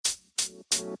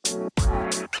All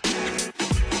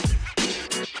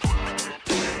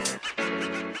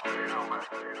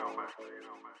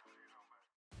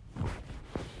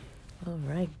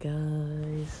right,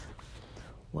 guys.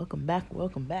 Welcome back.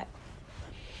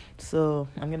 So,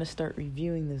 I'm going to start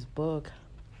reviewing this book,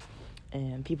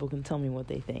 and people can tell me what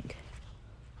they think.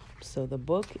 So, the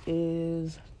book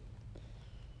is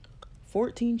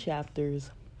 14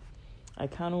 chapters. I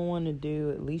kind of want to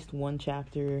do at least one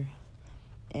chapter,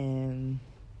 and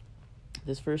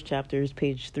this first chapter is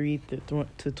page 3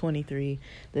 to 23.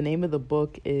 The name of the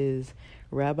book is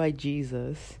Rabbi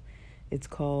Jesus. It's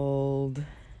called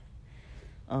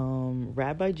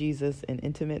Rabbi Jesus, an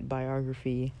intimate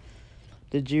biography,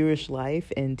 the Jewish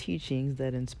life and teachings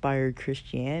that inspired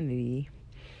Christianity,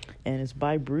 and it's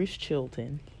by Bruce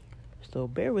Chilton. So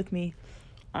bear with me.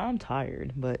 I'm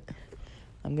tired, but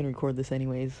I'm gonna record this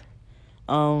anyways.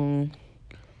 So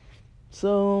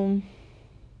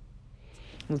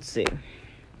let's see.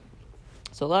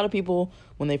 So a lot of people,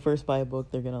 when they first buy a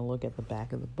book, they're gonna look at the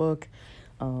back of the book.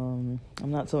 I'm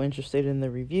not so interested in the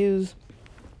reviews,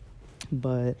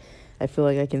 but I feel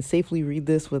like I can safely read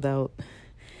this without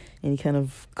any kind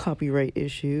of copyright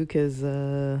issue, because,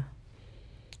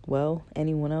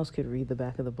 anyone else could read the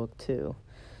back of the book too.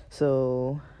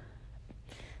 So,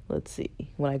 let's see.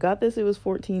 When I got this, it was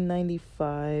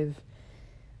 $14.95.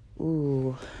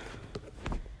 Ooh,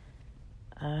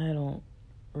 I don't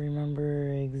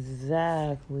remember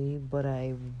exactly, but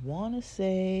I want to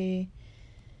say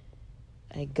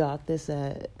I got this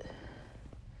at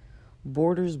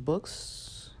Borders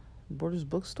Bookstore,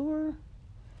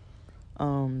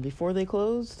 before they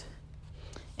closed.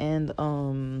 And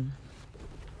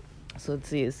so let's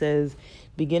see, it says,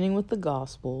 beginning with the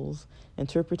Gospels,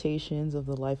 interpretations of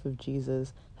the life of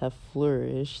Jesus have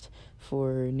flourished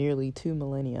for nearly 2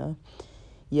 millennia,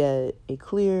 yet a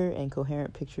clear and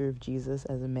coherent picture of Jesus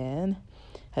as a man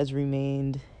has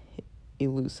remained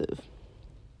elusive.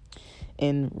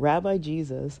 In Rabbi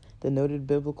Jesus, the noted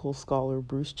biblical scholar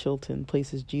Bruce Chilton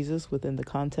places Jesus within the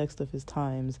context of his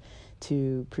times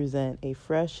to present a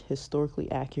fresh,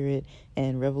 historically accurate,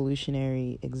 and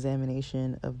revolutionary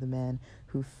examination of the man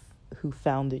who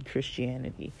founded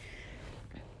Christianity.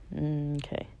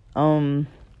 Okay.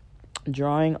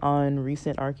 Drawing on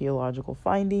recent archaeological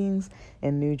findings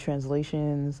and new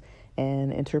translations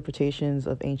and interpretations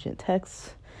of ancient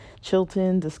texts,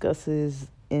 Chilton discusses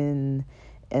in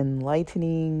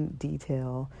enlightening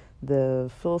detail the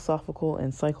philosophical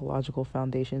and psychological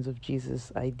foundations of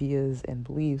Jesus' ideas and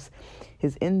beliefs.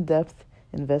 His in-depth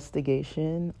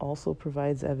investigation also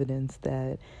provides evidence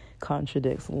that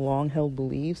contradicts long-held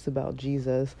beliefs about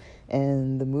Jesus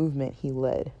and the movement he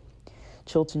led.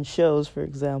 Chilton shows, for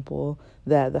example,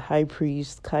 that the high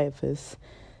priest Caiaphas,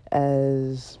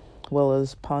 as well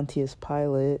as Pontius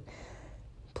Pilate,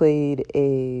 played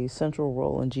a central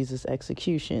role in Jesus'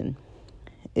 execution.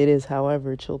 It is,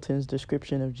 however, Chilton's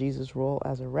description of Jesus' role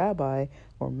as a rabbi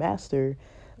or master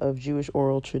of Jewish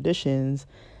oral traditions,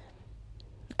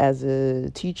 as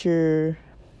a teacher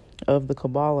of the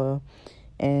Kabbalah,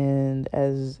 and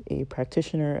as a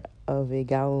practitioner of a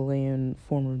Galilean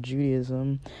form of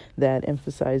Judaism that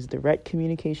emphasized direct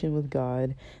communication with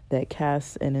God, that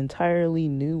casts an entirely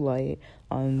new light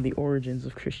on the origins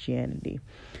of Christianity.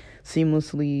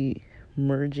 Seamlessly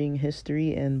merging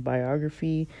history and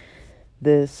biography,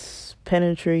 this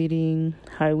penetrating,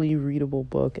 highly readable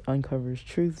book uncovers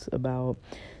truths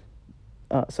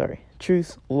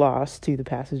lost to the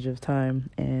passage of time,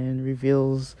 and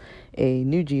reveals a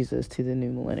new Jesus to the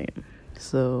new millennium.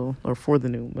 Or for the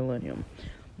new millennium.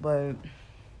 But,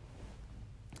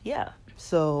 yeah.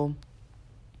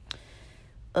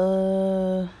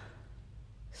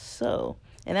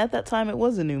 And at that time it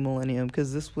was a new millennium,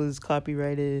 because this was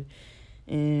copyrighted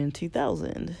in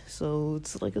 2000. So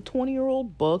it's like a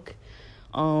 20-year-old book.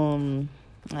 I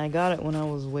got it when I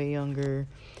was way younger,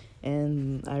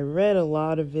 and I read a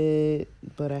lot of it,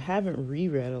 but I haven't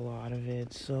reread a lot of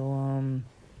it. So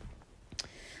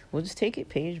we'll just take it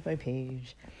page by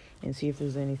page and see if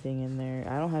there's anything in there.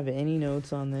 I don't have any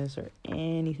notes on this or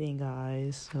anything,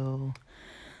 guys. So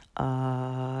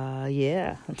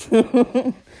yeah.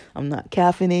 I'm not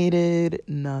caffeinated,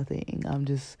 nothing. I'm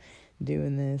just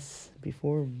doing this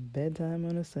before bedtime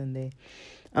on a Sunday.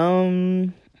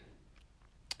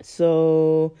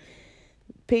 So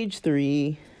page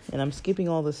 3, and I'm skipping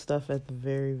all this stuff at the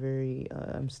very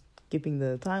I'm skipping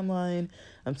the timeline,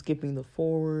 I'm skipping the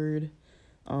forward.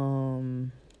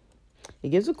 It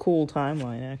gives a cool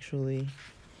timeline, actually,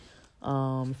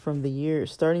 starting from the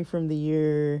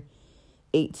year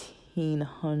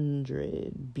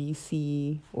 1800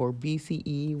 BC or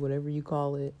BCE, whatever you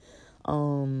call it,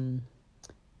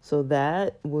 So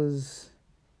that was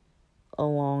a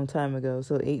long time ago.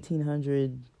 So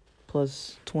 1800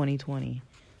 plus 2020.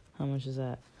 How much is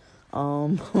that?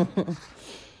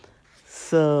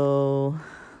 So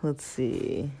let's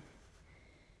see.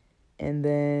 And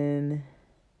then,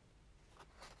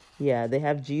 yeah, they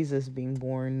have Jesus being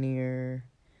born near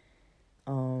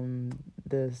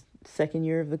the second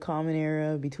year of the Common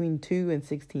Era, between 2 and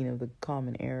 16 of the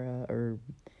Common Era, or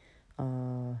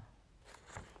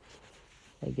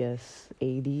I guess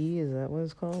AD, is that what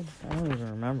it's called? I don't even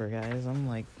remember, guys. I'm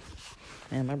like,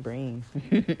 man, my brain.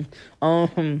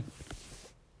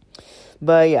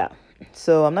 But yeah,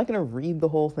 so I'm not gonna read the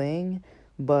whole thing,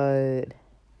 but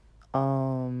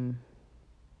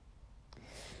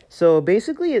so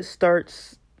basically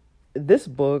this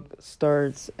book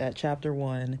starts at chapter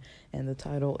 1, and the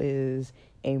title is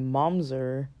A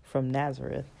Mamzer from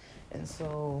Nazareth. And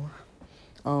so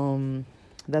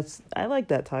I like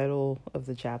that title of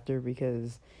the chapter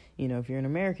because, if you're an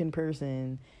American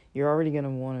person, you're already going to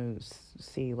want to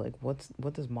see like what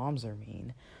does Mamzer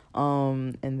mean?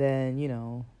 And then,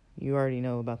 you already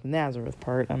know about the Nazareth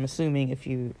part. I'm assuming if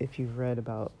you've read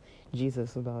about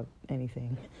Jesus, about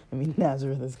anything. I mean,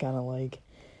 Nazareth is kind of like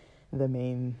the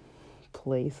main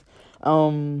place.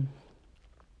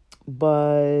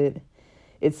 But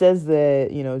it says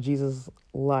that, Jesus'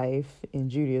 life in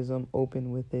Judaism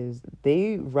opened with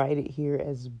they write it here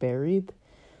as Berith.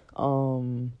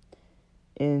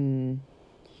 In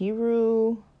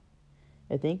Hebrew,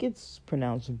 I think it's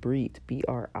pronounced Brit, Brit,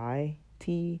 or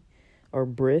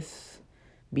Bris,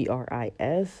 Bris.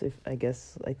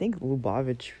 I think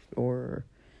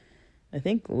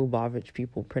Lubavitch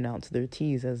people pronounce their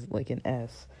T's as like an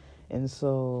S. And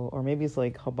so, or maybe it's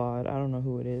like Chabad, I don't know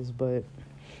who it is, but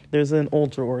there's an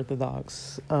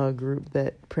ultra-Orthodox group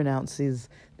that pronounces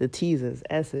the T's as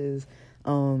S's.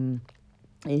 And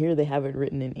here they have it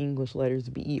written in English letters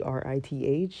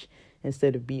Berith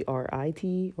instead of Brit or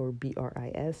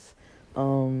Bris.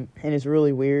 And it's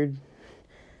really weird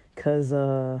because,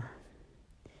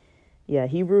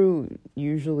 Hebrew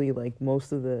usually, like,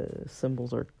 most of the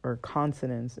symbols are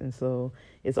consonants. And so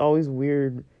it's always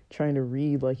weird trying to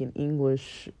read like an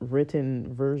English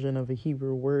written version of a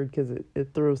Hebrew word because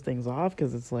it throws things off,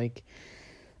 because it's like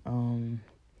even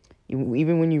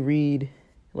when you read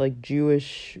like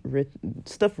Jewish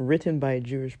stuff written by a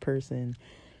Jewish person,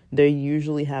 they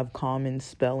usually have common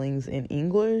spellings in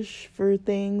English for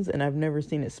things, and I've never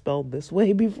seen it spelled this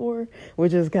way before,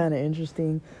 which is kind of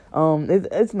interesting.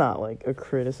 It's not like a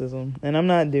criticism, and I'm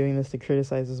not doing this to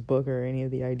criticize this book or any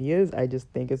of the ideas. I just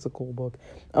think it's a cool book.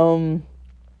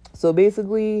 So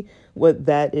basically what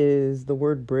that is, the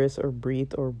word bris or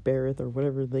breath or berith or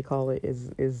whatever they call it,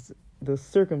 is the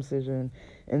circumcision.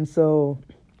 And so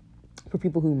for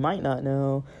people who might not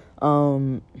know,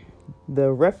 the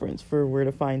reference for where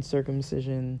to find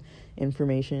circumcision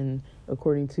information,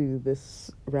 according to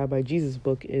this Rabbi Jesus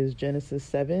book, is Genesis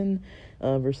 7,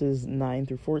 verses 9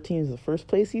 through 14 is the first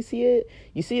place you see it.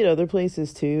 You see it other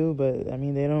places too, but I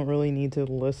mean, they don't really need to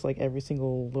list like every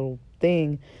single little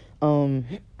thing.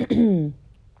 And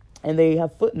they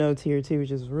have footnotes here too,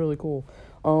 which is really cool.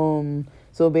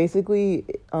 So basically,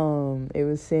 it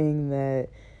was saying that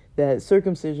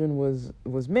circumcision was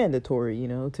mandatory,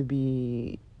 to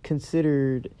be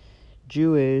considered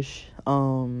Jewish,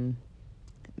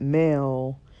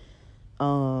 male.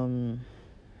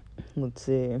 Let's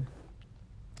see. And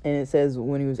it says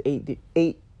when he was 8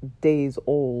 days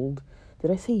old.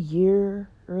 Did I say year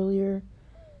earlier?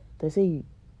 Did I say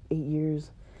 8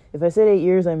 years? If I said 8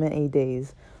 years, I meant 8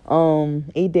 days.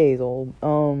 8 days old.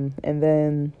 And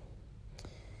then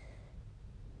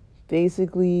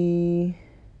basically,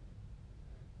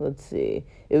 let's see.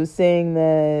 It was saying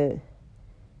that,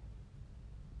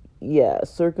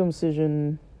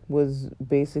 circumcision was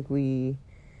basically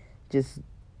just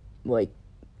like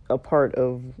a part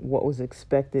of what was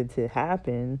expected to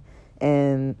happen.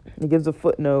 And it gives a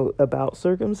footnote about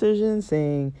circumcision,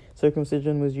 saying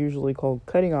circumcision was usually called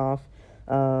cutting off.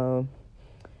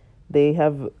 They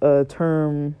have a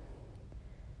term,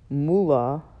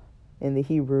 mullah, in the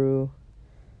Hebrew.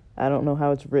 I don't know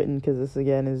how it's written because this,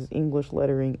 again, is English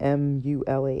lettering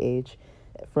Mulah,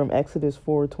 from Exodus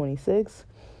 4:26.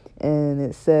 And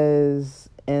it says,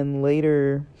 and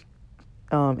later,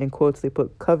 in quotes, they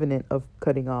put covenant of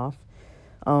cutting off.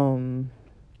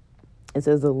 It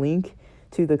says the link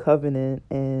to the covenant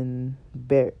in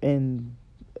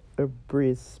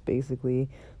Bris, basically,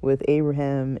 with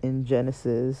Abraham in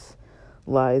Genesis,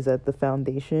 lies at the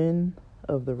foundation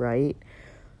of the rite.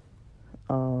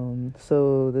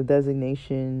 So the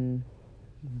designation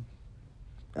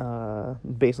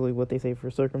basically what they say for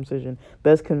circumcision,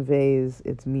 best conveys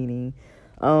its meaning.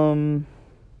 And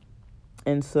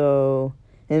so,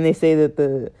 and they say that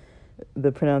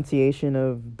the pronunciation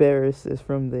of Beris is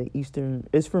from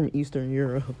Eastern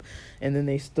Europe, and then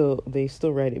they still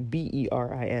write it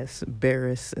Beris,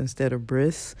 Beris, instead of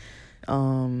bris,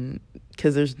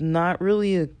 because there's not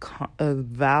really a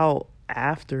vowel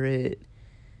after it.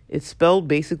 It's spelled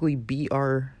basically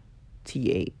BRTH.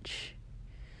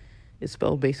 It's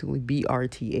spelled basically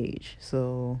BRTH.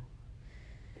 So,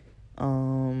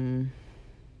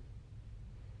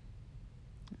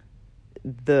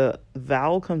 the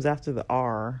vowel comes after the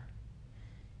R,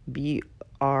 BRITH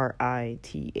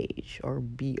or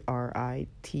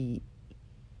BRIT.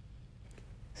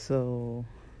 So,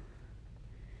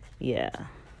 yeah.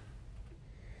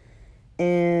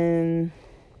 And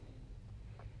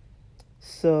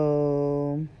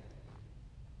so,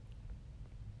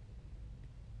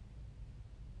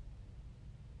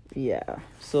 yeah.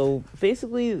 So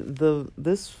basically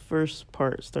this first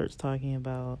part starts talking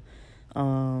about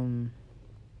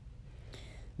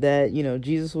that,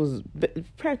 Jesus was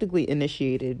practically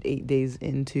initiated 8 days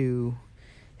into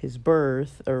his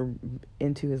birth, or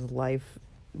into his life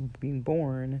being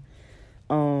born.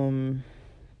 And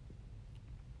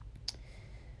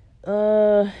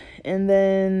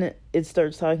then it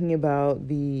starts talking about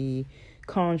the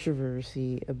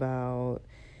controversy about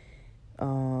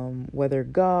whether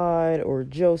God or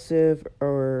Joseph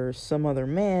or some other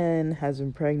man has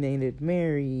impregnated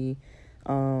Mary.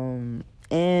 And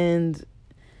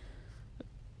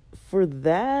for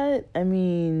that, I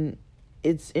mean,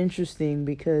 it's interesting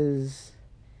because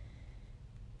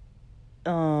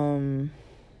it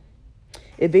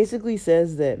basically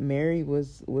says that Mary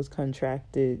was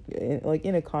contracted, like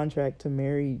in a contract to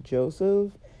marry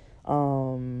Joseph,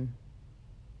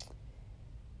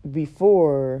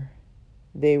 before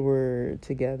they were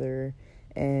together,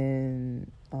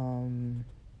 and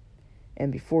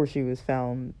before she was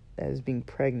found as being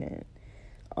pregnant.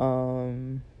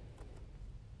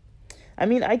 I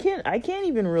mean, I can't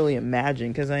even really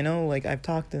imagine, because I know, like, I've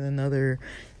talked in another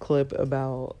clip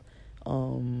about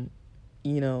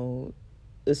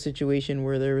a situation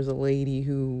where there was a lady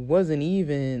who wasn't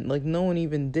even, like, no one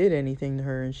even did anything to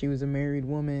her, and she was a married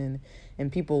woman,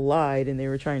 and people lied, and they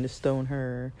were trying to stone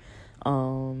her.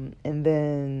 And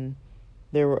then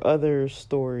there were other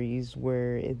stories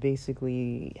where it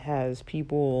basically has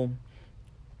people,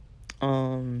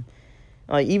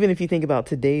 like, even if you think about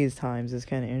today's times, it's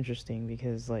kind of interesting,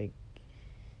 because, like,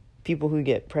 people who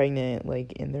get pregnant,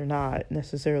 like, and they're not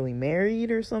necessarily married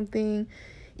or something,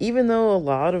 even though a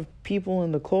lot of people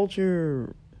in the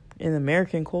culture, in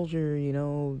American culture,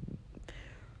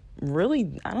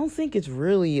 really, I don't think it's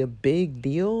really a big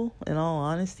deal, in all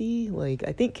honesty. Like,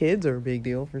 I think kids are a big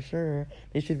deal for sure.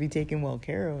 They should be taken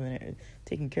care of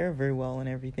very well and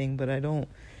everything, but I don't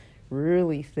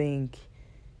really think,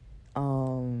 I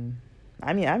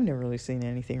mean, I've never really seen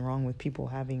anything wrong with people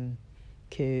having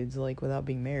kids, like, without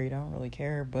being married. I don't really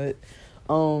care, but,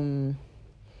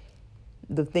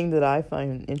 the thing that I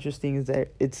find interesting is that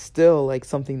it's still, like,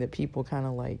 something that people kind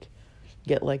of, like,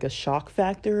 get, like, a shock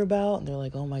factor about, and they're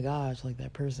like, oh my gosh, like,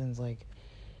 that person's, like,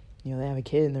 they have a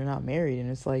kid and they're not married, and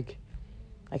it's like,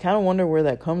 I kind of wonder where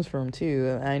that comes from,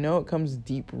 too. I know it comes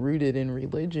deep-rooted in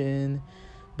religion,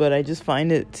 but I just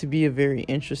find it to be a very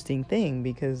interesting thing,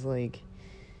 because, like,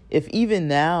 if even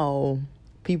now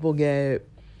people get,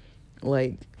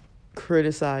 like,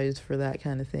 criticized for that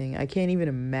kind of thing, I can't even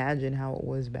imagine how it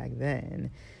was back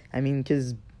then. I mean,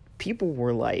 because people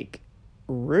were, like,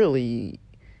 really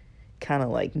kind of,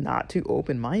 like, not too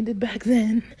open-minded back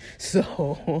then.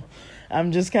 So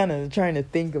I'm just kind of trying to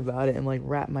think about it and, like,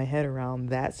 wrap my head around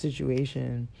that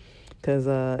situation, because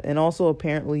and also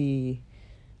apparently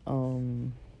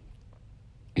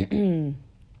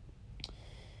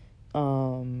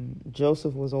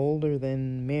Joseph was older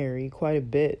than Mary quite a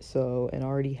bit, so, and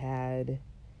already had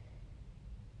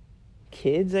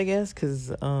kids, I guess,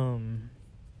 because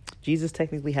Jesus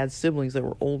technically had siblings that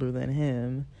were older than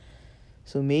him,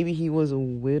 so maybe he was a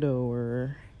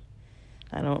widower.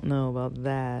 I don't know about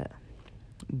that,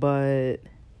 but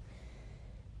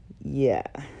yeah.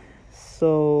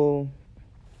 So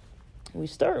we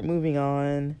start moving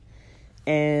on,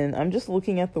 and I'm just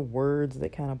looking at the words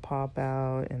that kind of pop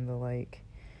out, and the, like,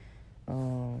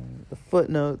 the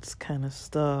footnotes kind of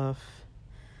stuff.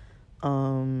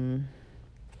 Some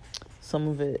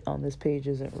of it on this page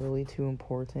isn't really too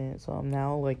important, so I'm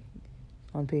now, like,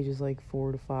 on pages, like,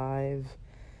 4 to 5.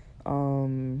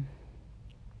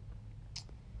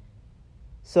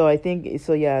 So I think,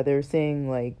 so yeah, they're saying,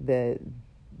 like, that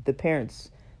the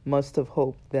parents must have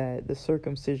hoped that the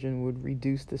circumcision would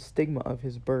reduce the stigma of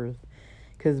his birth,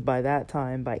 because by that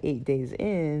time, by 8 days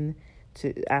in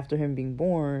to after him being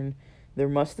born, there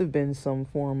must have been some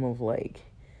form of like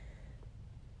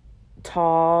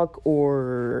talk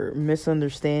or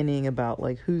misunderstanding about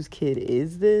like whose kid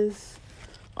is this.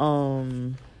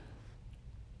 And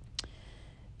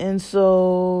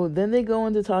so then they go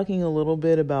into talking a little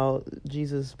bit about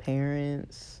Jesus'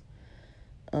 parents.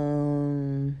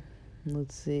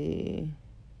 Let's see.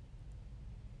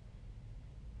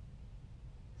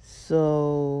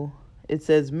 So it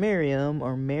says Miriam,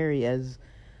 or Mary as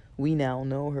we now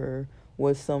know her,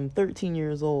 was some 13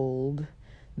 years old.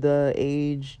 The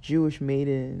age Jewish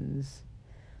maidens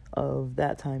of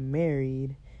that time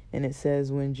married. And it says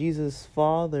when Jesus'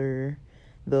 father,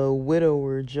 the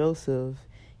widower Joseph,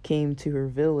 came to her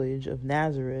village of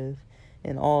Nazareth,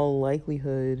 in all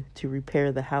likelihood to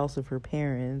repair the house of her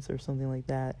parents or something like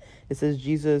that. It says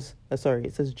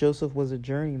Joseph was a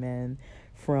journeyman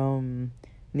from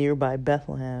nearby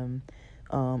Bethlehem,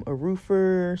 a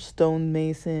roofer,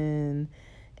 stonemason,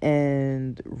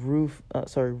 and rough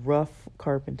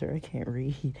carpenter. I can't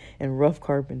read. And rough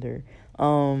carpenter.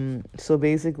 So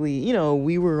basically,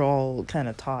 we were all kind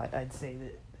of taught, I'd say,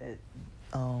 that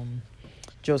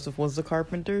Joseph was a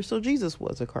carpenter, so Jesus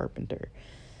was a carpenter.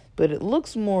 But it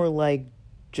looks more like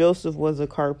Joseph was a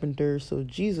carpenter, so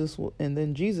and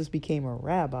then Jesus became a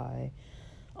rabbi.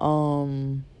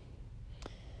 And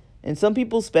some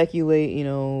people speculate,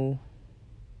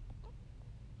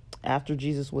 after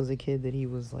Jesus was a kid that he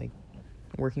was like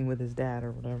working with his dad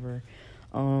or whatever.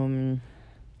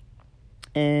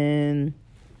 And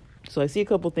so I see a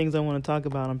couple things I want to talk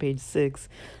about on page 6.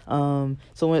 So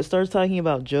when it starts talking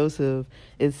about Joseph,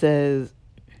 it says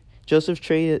Joseph's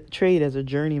trade as a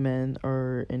journeyman,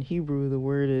 or in Hebrew the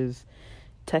word is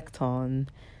tekton,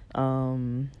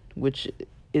 which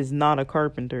is not a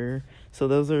carpenter. So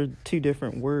those are two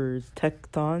different words.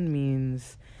 Tekton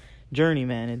means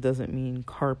journeyman. It doesn't mean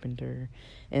carpenter.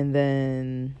 And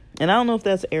I don't know if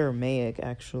that's Aramaic,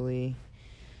 actually.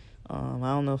 I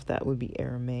don't know if that would be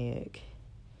Aramaic.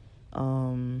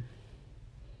 Because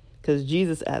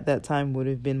Jesus at that time would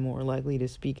have been more likely to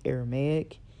speak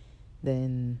Aramaic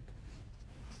than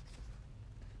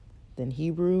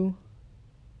Hebrew.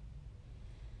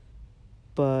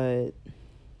 But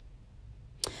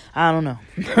I don't know.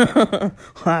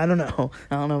 I don't know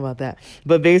about that.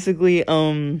 But basically,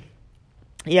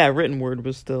 written word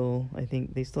was still, I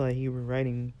think they still had Hebrew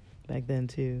writing back then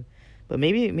too. But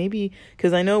maybe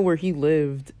because I know where he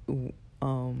lived,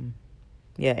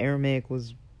 Aramaic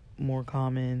was more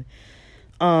common.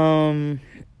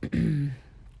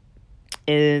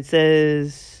 It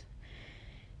says,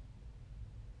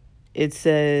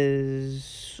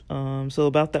 so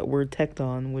about that word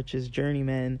tekton, which is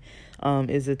journeyman,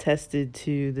 is attested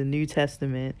to the New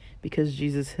Testament because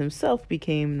Jesus himself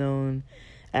became known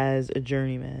as a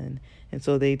journeyman. And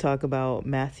so they talk about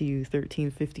Matthew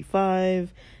 13:55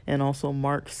 and also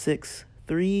Mark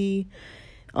 6:3.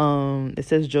 It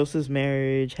says Joseph's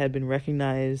marriage had been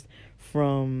recognized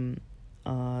from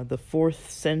the 4th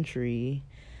century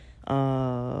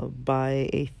by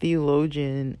a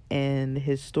theologian and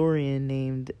historian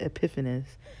named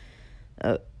Epiphanes.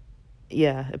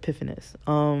 Epiphanes.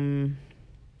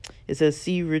 It says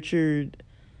see Richard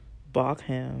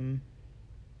Bockham.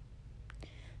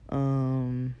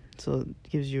 So it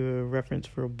gives you a reference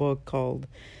for a book called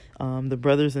The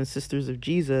Brothers and Sisters of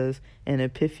Jesus, an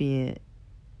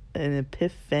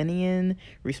Epiphanian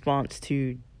response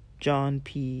to John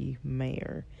P.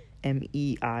 Meier,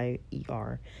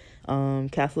 Meier.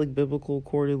 Catholic Biblical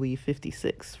Quarterly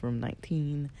 56 from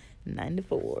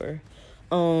 1994.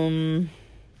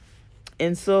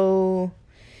 And so,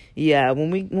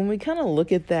 when we kind of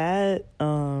look at that,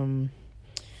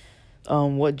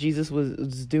 what Jesus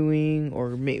was doing,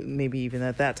 or maybe even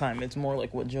at that time, it's more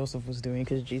like what Joseph was doing,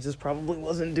 because Jesus probably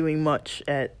wasn't doing much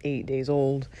at 8 days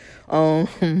old.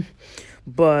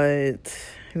 But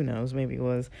who knows? Maybe it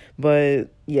was. But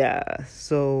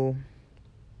so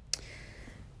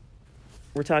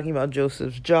we're talking about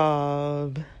Joseph's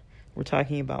job. We're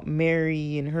talking about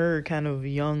Mary and her kind of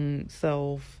young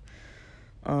self.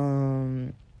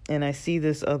 And I see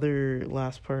this other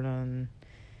last part on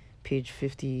page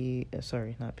 50,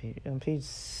 on page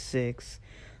 6.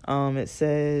 It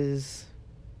says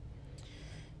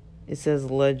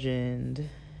legend.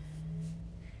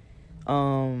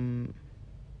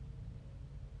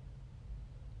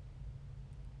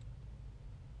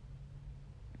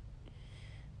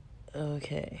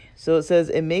 Okay, so it says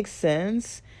it makes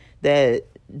sense that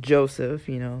Joseph,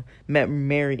 met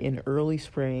Mary in early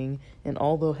spring, and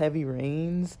although heavy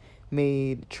rains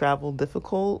made travel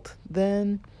difficult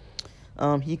then.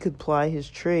 He could ply his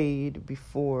trade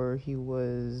before he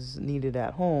was needed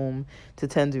at home to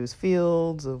tend to his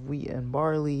fields of wheat and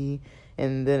barley.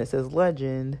 And then it says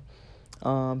legend,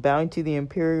 bowing to the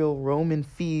imperial Roman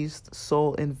feast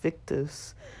Sol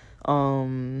Invictus,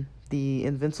 the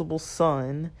invincible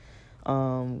sun,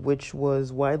 which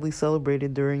was widely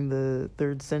celebrated during the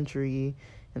 3rd century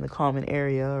in the common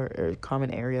era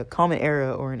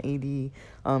or in AD.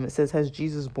 It says, has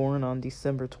Jesus born on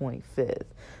December 25th,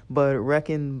 but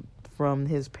reckoned from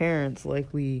his parents'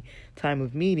 likely time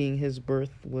of meeting, his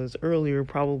birth was earlier,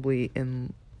 probably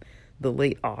in the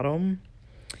late autumn.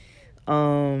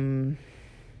 And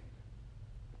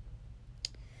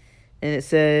it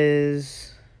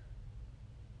says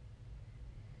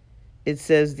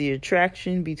the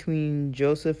attraction between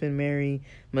Joseph and Mary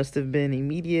must have been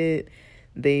immediate.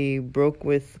 They broke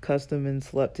with custom and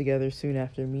slept together soon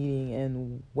after meeting,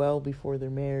 and well before their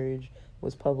marriage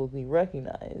was publicly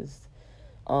recognized.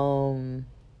 And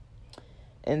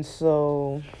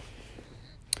so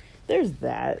there's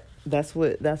that. That's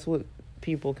what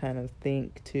people kind of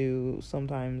think too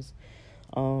sometimes.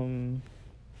 And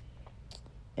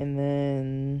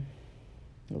then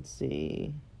let's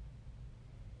see.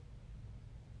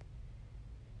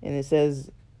 And it says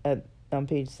on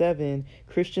page 7,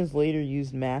 Christians later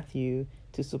used Matthew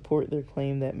to support their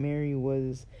claim that Mary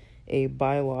was a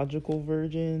biological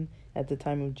virgin at the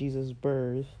time of Jesus'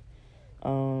 birth.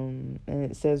 And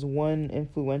it says one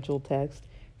influential text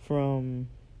from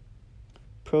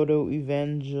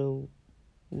Proto-Evangelium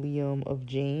of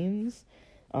James,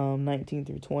 19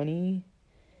 through 20.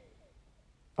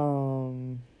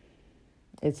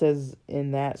 It says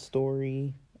in that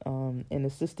story, an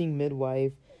assisting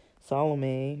midwife,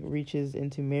 Salome, reaches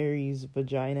into Mary's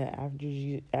vagina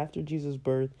after Jesus'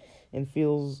 birth and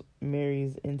feels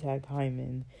Mary's intact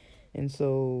hymen. And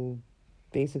so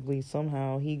basically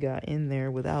somehow he got in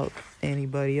there without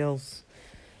anybody else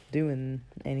doing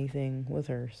anything with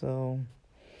her. So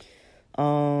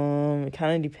it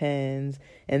kind of depends.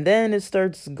 And then it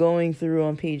starts going through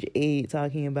on page 8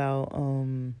 talking about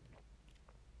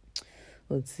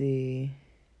let's see.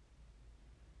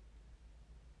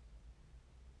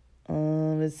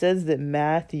 It says that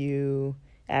Matthew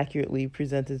accurately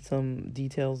presented some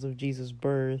details of Jesus'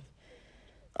 birth.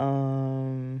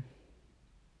 So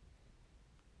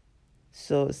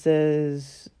it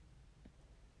says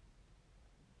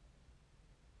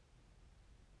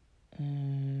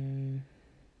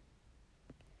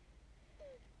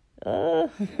I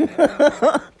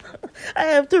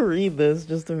have to read this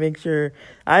just to make sure.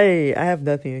 I have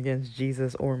nothing against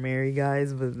Jesus or Mary,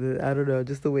 guys, but I don't know,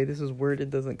 just the way this is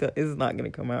worded is not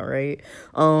going to come out right.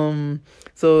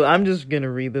 So I'm just going to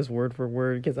read this word for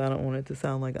word because I don't want it to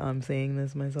sound like I'm saying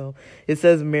this myself. It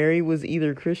says Mary was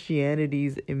either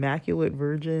Christianity's Immaculate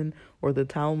Virgin or the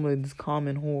Talmud's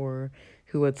common whore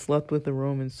who had slept with a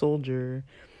Roman soldier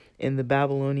in the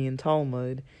Babylonian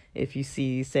Talmud. If you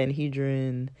see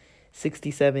Sanhedrin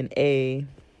 67a,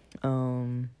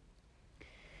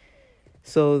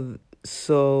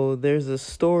 so there's a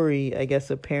story, I guess,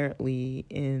 apparently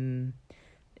in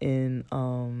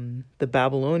the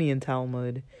Babylonian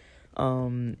Talmud,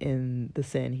 in the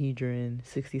Sanhedrin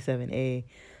 67a.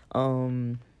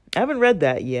 I haven't read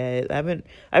that yet.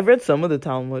 I've read some of the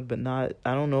Talmud, but I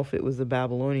don't know if it was the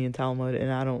Babylonian Talmud,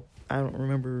 and I don't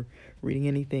remember reading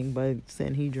anything by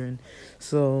Sanhedrin.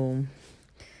 So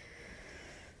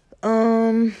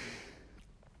and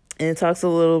it talks a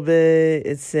little bit.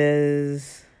 It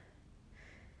says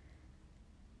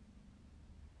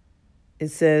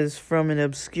from an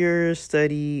obscure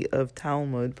study of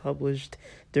Talmud published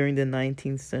during the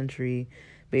 19th century,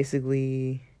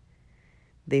 basically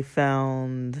they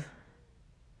found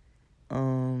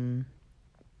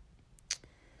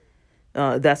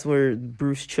that's where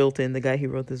Bruce Chilton, the guy who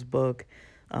wrote this book,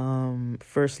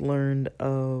 first learned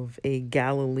of a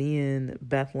Galilean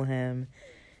Bethlehem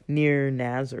near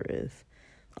Nazareth.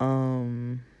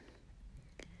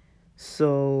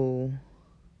 So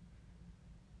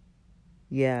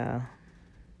yeah.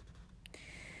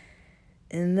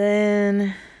 And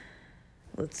then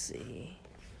let us see.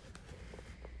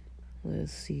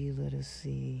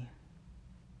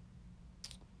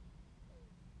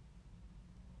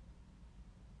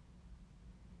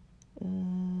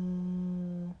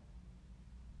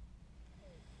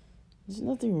 There's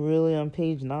nothing really on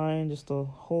page 9, just a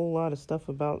whole lot of stuff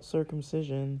about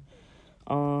circumcision.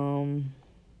 And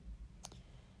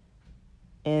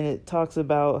it talks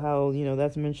about how,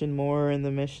 that's mentioned more in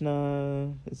the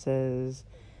Mishnah. It says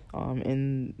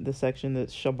in the section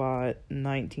that's Shabbat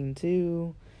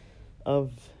 19:2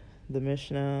 of the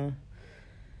Mishnah.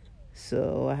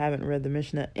 So I haven't read the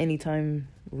Mishnah anytime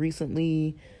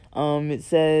recently. It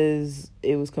says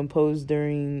it was composed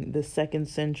during the 2nd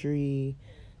century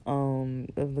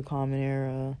of the Common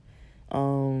Era.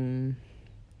 And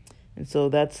so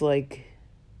that's like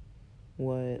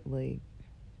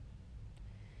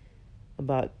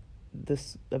about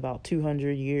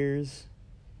 200 years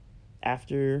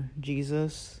after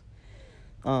Jesus.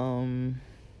 So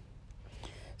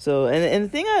and the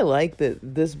thing I like that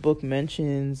this book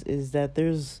mentions is that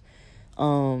there's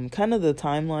kind of the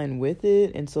timeline with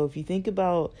it. And so if you think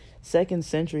about 2nd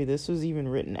century, this was even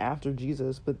written after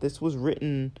Jesus, but this was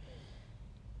written,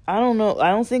 I don't know,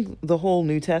 I don't think the whole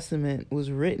New Testament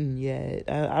was written yet.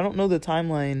 I don't know the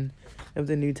timeline of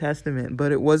the New Testament,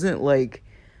 but it wasn't like,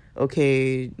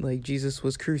 okay, like Jesus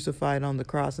was crucified on the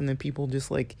cross and then people just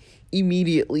like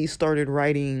immediately started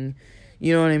writing,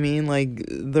 you know what I mean? Like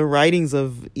the writings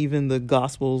of even the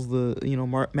Gospels,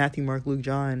 Matthew, Mark, Luke,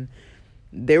 John,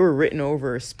 they were written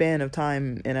over a span of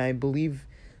time, and I believe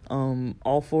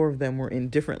all 4 of them were in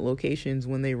different locations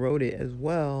when they wrote it as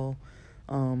well.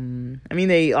 I mean,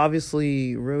 they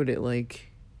obviously wrote it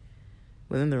like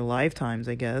within their lifetimes,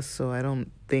 I guess. So I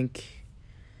don't think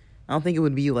it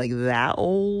would be like that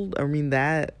old. I mean,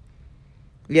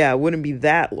 it wouldn't be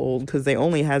that old because they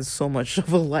only had so much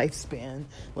of a lifespan.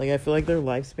 Like I feel like their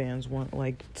lifespans weren't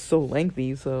like so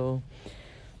lengthy. So,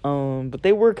 but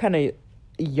they were kind of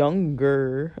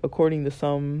younger according to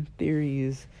some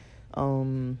theories.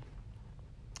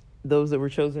 Those that were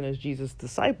chosen as Jesus'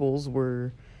 disciples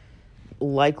were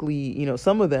likely,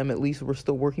 some of them at least were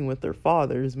still working with their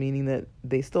fathers, meaning that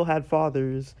they still had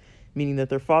fathers, meaning that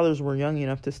their fathers were young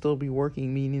enough to still be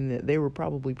working, meaning that they were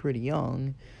probably pretty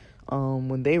young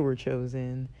when they were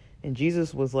chosen. And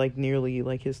Jesus was like nearly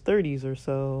like his 30s or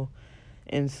so.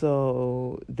 And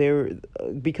so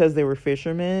because they were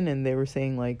fishermen, and they were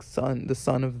saying like the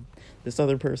son of this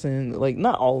other person, like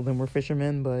not all of them were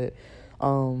fishermen, but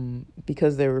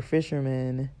because they were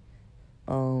fishermen,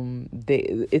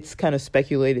 it's kind of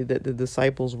speculated that the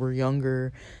disciples were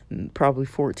younger, probably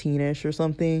 14ish or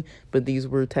something, but these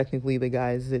were technically the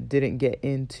guys that didn't get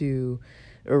into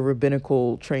a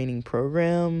rabbinical training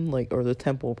program, like, or the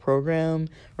temple program,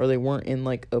 or they weren't in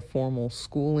like a formal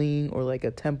schooling or like a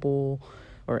temple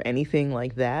or anything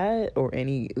like that, or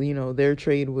any, their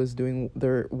trade was doing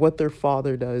what their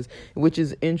father does, which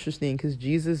is interesting because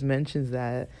Jesus mentions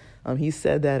that. He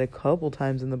said that a couple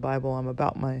times in the Bible.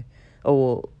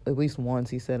 At least once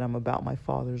he said, I'm about my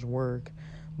father's work.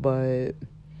 But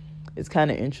it's kind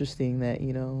of interesting that,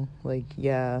 he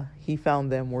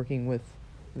found them working with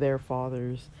their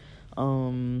fathers,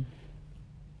 and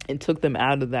took them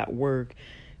out of that work.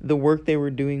 The work they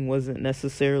were doing wasn't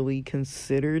necessarily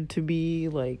considered to be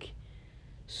like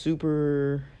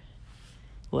super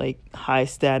like high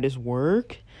status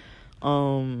work,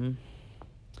 but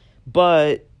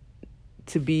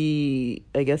to be,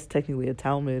 I guess, technically a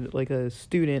Talmud, like a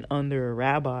student under a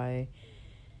rabbi,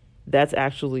 that's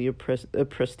actually a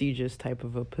prestigious type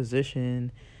of a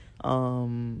position.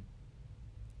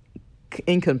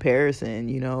 In comparison,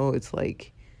 it's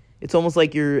like, it's almost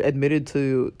like you're admitted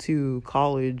to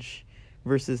college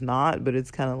versus not, but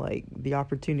it's kind of like the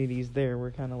opportunities there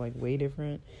were kind of like way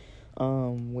different,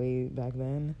 way back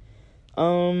then.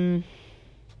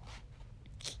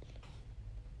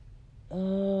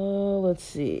 Let's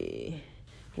see.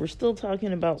 We're still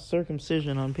talking about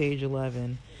circumcision on page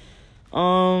 11.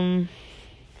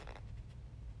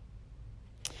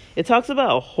 It talks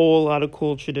about a whole lot of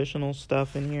cool traditional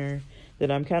stuff in here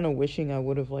that I'm kind of wishing I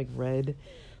would have like read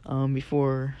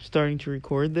before starting to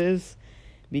record this,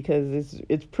 because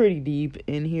it's pretty deep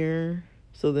in here.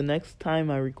 So the next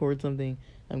time I record something,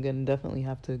 I'm gonna definitely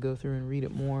have to go through and read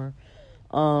it more.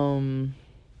 Now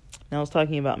I was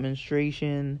talking about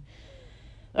menstruation.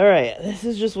 All right, this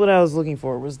is just what I was looking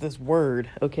for, was this word.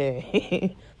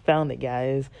 Okay, found it,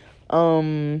 guys.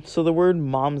 So the word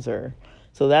mamzer.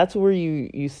 So that's where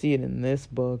you see it in this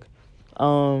book. So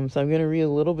I'm going to read a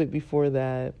little bit before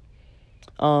that.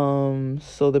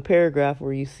 So the paragraph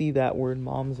where you see that word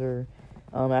mamzer,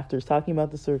 after it's talking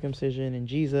about the circumcision and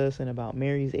Jesus and about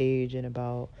Mary's age and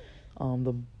about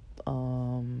the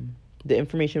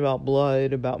information about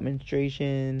blood, about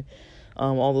menstruation,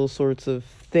 all those sorts of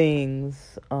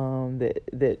things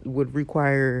that would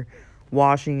require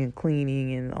washing and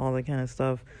cleaning and all that kind of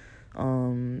stuff,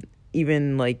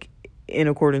 even like in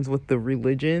accordance with the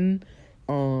religion.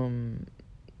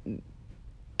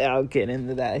 I'll get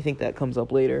into that. I think that comes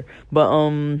up later.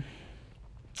 But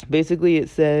basically it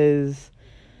says,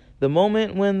 the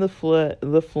moment when the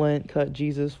flint cut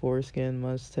Jesus' foreskin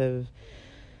must have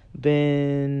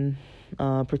been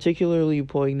particularly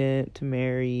poignant to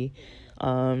Mary.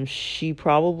 She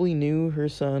probably knew her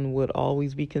son would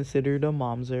always be considered a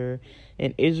mamzer,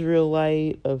 an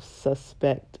Israelite of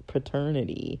suspect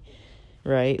paternity,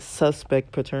 right?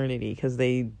 Suspect paternity, because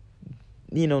they,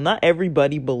 not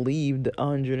everybody believed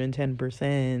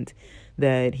 110%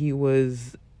 that he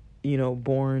was,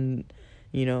 born,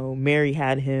 Mary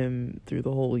had him through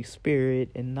the Holy Spirit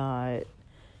and not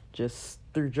just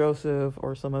through Joseph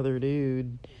or some other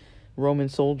dude, Roman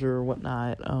soldier or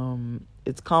whatnot.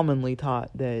 It's commonly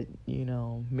taught that,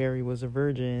 Mary was a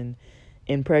virgin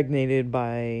impregnated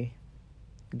by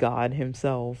God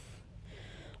himself.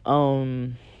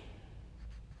 And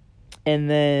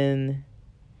then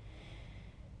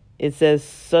it says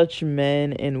such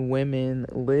men and women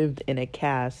lived in a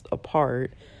caste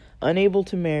apart, unable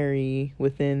to marry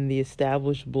within the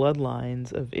established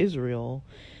bloodlines of Israel,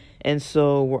 and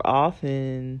so were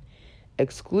often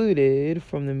excluded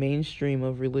from the mainstream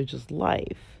of religious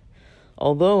life.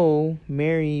 Although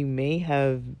Mary may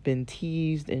have been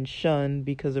teased and shunned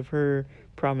because of her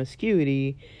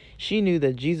promiscuity, she knew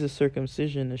that Jesus'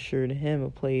 circumcision assured him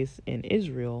a place in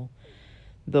Israel.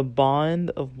 The bond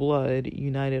of blood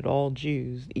united all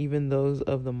Jews, even those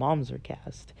of the Mamzer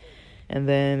caste. And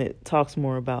then it talks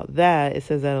more about that. It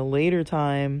says at a later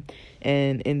time,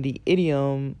 and in the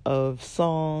idiom of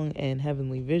song and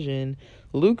heavenly vision,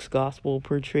 Luke's gospel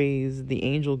portrays the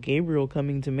angel Gabriel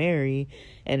coming to Mary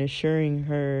and assuring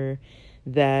her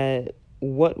that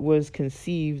what was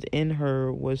conceived in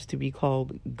her was to be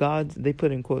called God's, they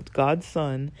put in quotes, God's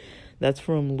son. That's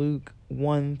from Luke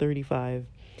 1:35.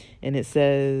 And it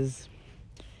says,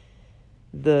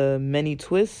 the many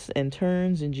twists and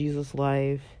turns in Jesus'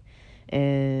 life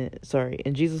and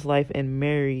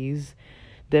Mary's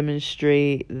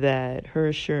demonstrate that her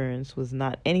assurance was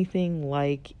not anything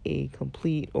like a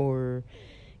complete or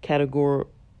categorical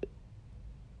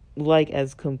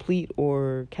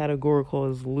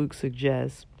as Luke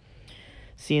suggests.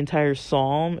 See entire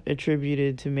psalm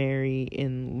attributed to Mary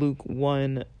in Luke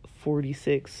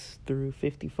 1:46 through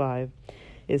 55.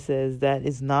 It says that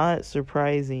is not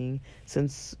surprising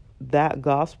since that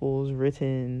gospel is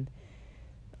written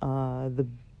the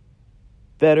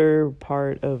better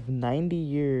part of 90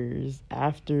 years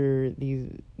after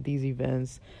these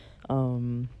events,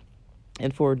 and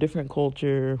for a different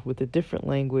culture with a different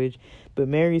language. But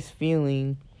Mary's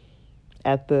feeling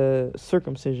at the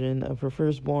circumcision of her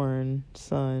firstborn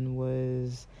son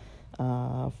was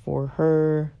for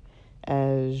her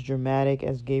as dramatic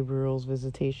as Gabriel's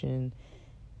visitation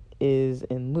is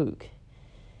in Luke.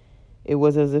 It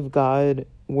was as if God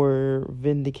were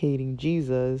vindicating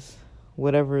Jesus,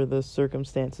 whatever the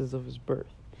circumstances of his birth.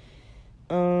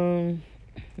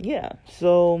 Yeah,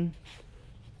 so,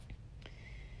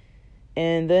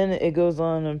 and then it goes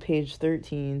on page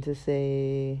 13 to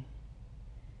say,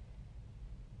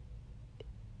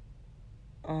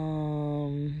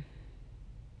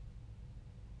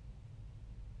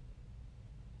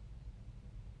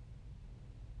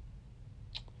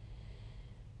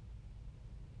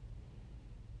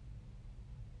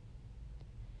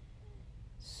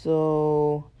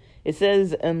 so it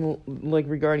says, and like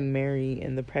regarding Mary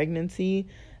and the pregnancy,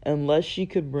 unless she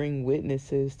could bring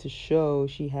witnesses to show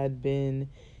she had been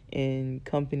in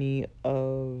company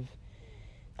of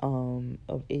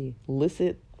a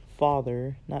licit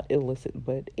father, not illicit,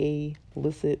 but a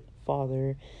licit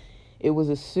father, it was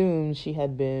assumed she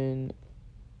had been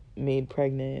made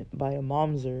pregnant by a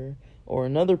mamzer or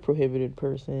another prohibited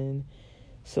person,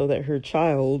 so that her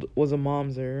child was a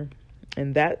mamzer.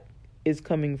 And that is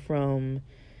coming from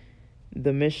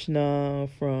the Mishnah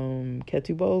from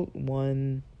Ketubot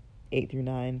 1:8-9,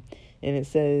 and it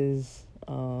says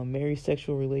Mary's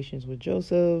sexual relations with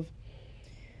Joseph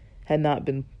had not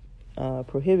been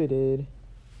prohibited,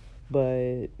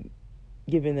 but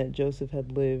given that Joseph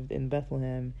had lived in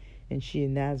Bethlehem and she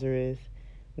in Nazareth,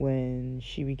 when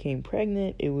she became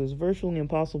pregnant, it was virtually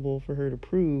impossible for her to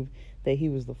prove that he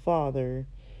was the father.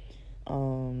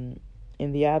 In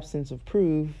the absence of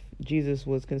proof, Jesus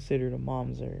was considered a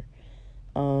mamzer.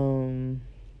 And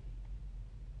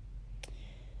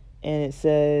it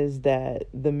says that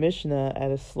the Mishnah at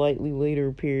a slightly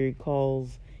later period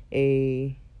calls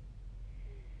a...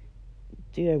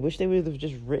 Dude, I wish they would have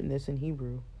just written this in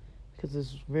Hebrew, because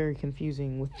it's very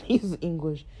confusing with these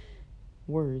English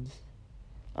words.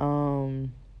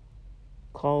 Calls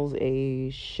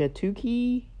a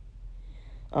shetuki,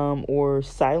 or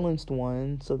silenced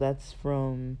one. So that's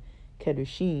from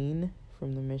Kedushin,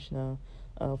 from the Mishnah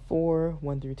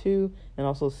 4:1-2, and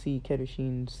also see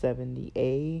Kedushin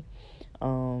 70a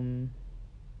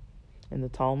in the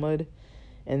Talmud.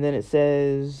 And then it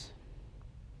says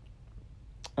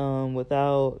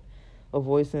without a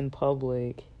voice in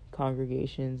public,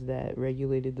 congregations that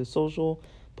regulated the social,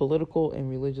 political, and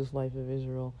religious life of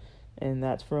Israel. And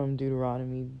that's from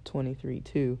Deuteronomy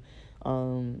 23:2.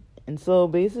 And so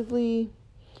basically,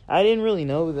 I didn't really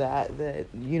know that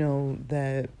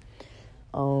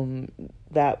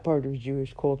part of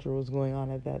Jewish culture was going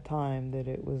on at that time, that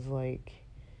it was like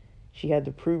she had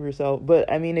to prove herself.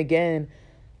 But I mean, again,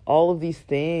 all of these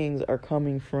things are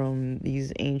coming from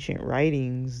these ancient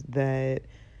writings that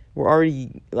were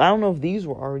already, I don't know if these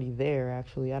were already there,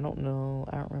 actually. I don't know.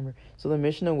 I don't remember. So the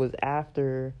Mishnah was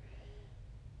after,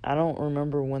 I don't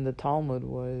remember when the Talmud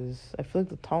was. I feel like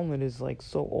the Talmud is like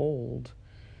so old.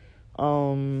 I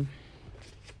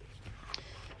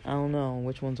don't know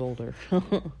which one's older.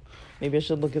 Maybe I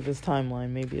should look at this timeline.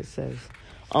 Maybe it says.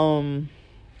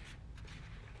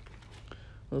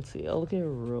 Let's see. I'll look at it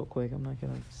real quick. I'm not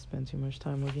gonna spend too much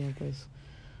time looking at this.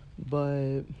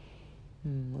 But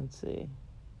let's see.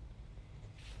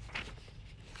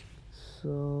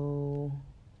 So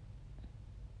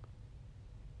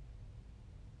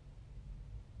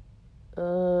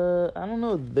I don't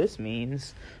know what this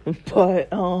means, but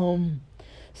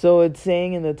so it's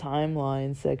saying in the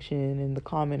timeline section in the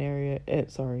common area,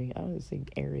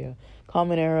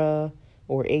 common era,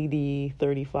 or AD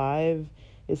 35,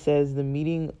 it says the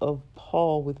meeting of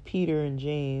Paul with Peter and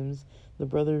James, the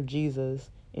brother of Jesus,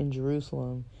 in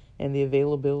Jerusalem, and the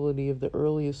availability of the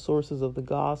earliest sources of the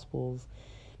Gospels,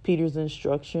 Peter's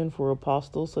instruction for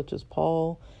apostles such as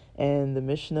Paul, and the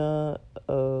Mishnah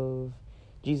of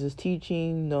Jesus'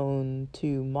 teaching, known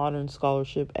to modern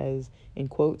scholarship as, in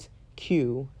quotes,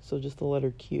 Q, so just the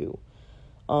letter Q.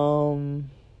 And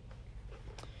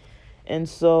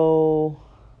so,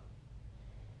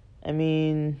 I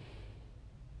mean,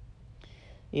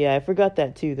 yeah, I forgot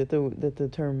that too, that the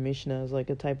term Mishnah is like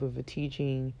a type of a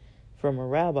teaching from a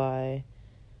rabbi,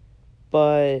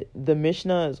 but the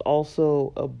Mishnah is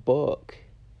also a book,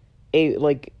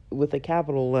 like with a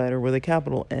capital letter, with a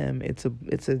capital M. It's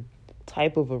a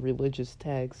type of a religious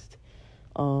text,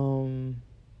 and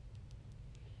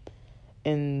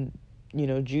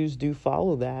Jews do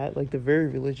follow that, like the very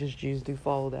religious Jews do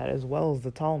follow that, as well as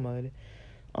the Talmud,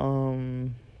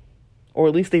 or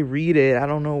at least they read it. I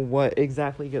don't know what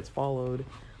exactly gets followed,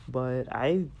 but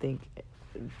I think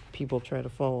people try to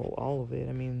follow all of it.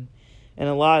 I mean, and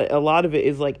a lot of it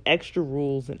is like extra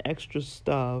rules and extra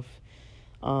stuff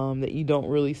that you don't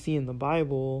really see in the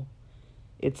Bible.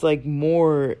 It's like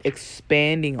more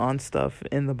expanding on stuff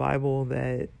in the Bible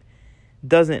that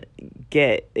doesn't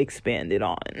get expanded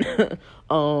on.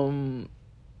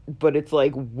 But it's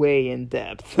like way in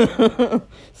depth.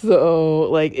 So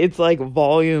like it's like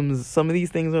volumes. Some of these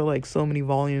things are like so many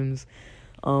volumes.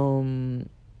 And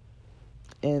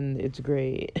it's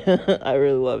great. I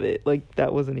really love it. Like,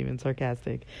 that wasn't even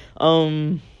sarcastic.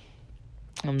 I'm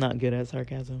not good at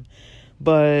sarcasm.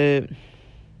 But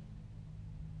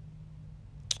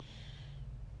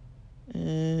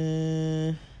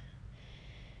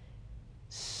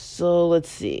so let's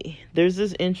see. There's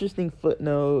this interesting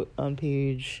footnote on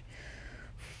page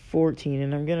 14,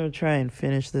 and I'm going to try and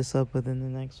finish this up within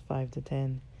the next 5 to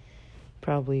 10,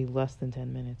 probably less than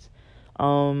 10 minutes.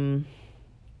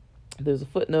 There's a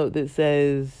footnote that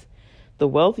says the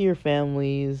wealthier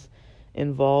families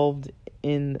involved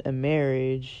in a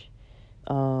marriage,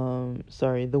 let me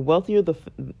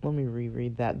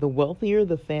reread that. The wealthier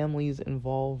the families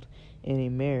involved in a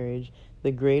marriage,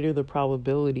 the greater the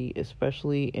probability,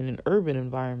 especially in an urban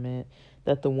environment,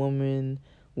 that the woman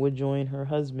would join her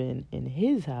husband in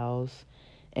his house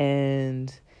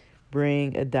and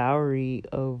bring a dowry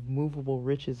of movable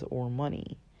riches or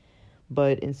money.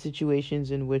 But in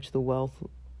situations in which wealth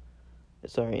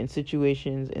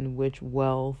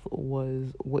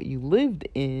was what you lived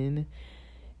in,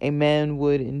 a man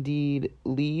would indeed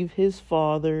leave his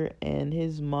father and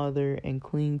his mother and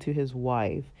cling to his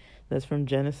wife. That's from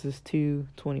Genesis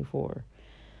 2:24.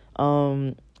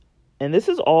 And this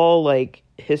is all like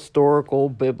historical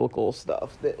biblical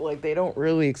stuff that like they don't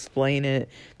really explain it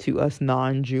to us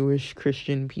non-Jewish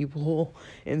Christian people.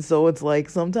 And so it's like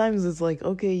sometimes it's like,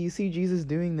 okay, you see Jesus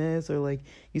doing this, or like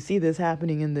you see this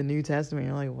happening in the New Testament,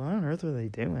 you're like, what on earth are they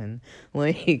doing?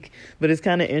 Like, but it's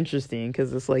kind of interesting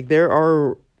because it's like there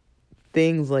are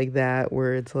things like that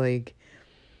where it's like,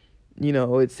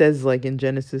 it says like in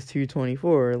Genesis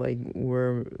 2:24, like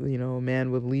where, a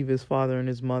man would leave his father and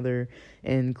his mother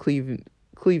and cleave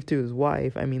to his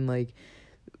wife. I mean, like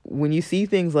when you see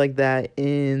things like that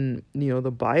in,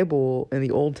 the Bible and the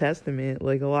Old Testament,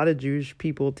 like a lot of Jewish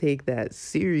people take that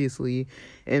seriously,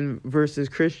 and versus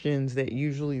Christians that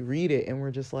usually read it and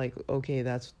we're just like, okay,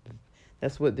 that's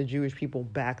That's what the Jewish people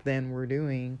back then were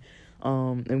doing.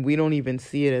 And we don't even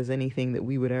see it as anything that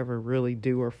we would ever really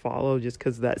do or follow just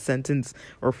because that sentence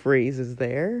or phrase is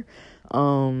there.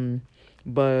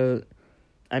 But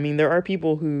I mean, there are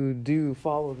people who do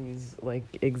follow these like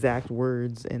exact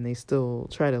words and they still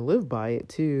try to live by it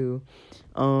too.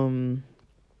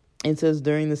 It says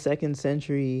during the 2nd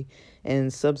century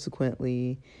and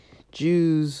subsequently,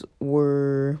 Jews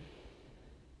were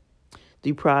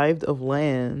deprived of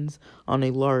lands on a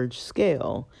large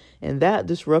scale, and that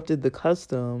disrupted the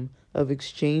custom of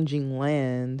exchanging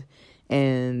land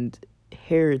and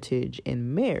heritage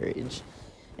in marriage.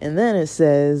 And then it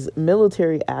says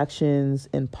military actions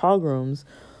and pogroms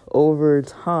over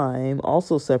time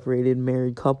also separated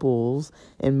married couples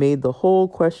and made the whole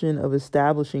question of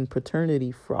establishing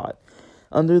paternity fraught.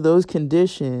 Under those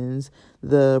conditions,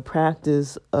 the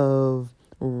practice of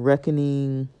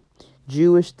reckoning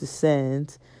Jewish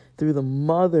descent through the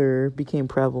mother became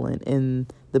prevalent in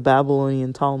the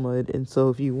Babylonian Talmud. And so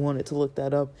if you wanted to look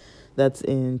that up, that's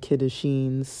in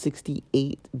Kiddushin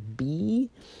 68b.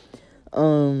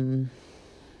 And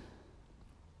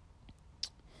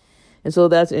so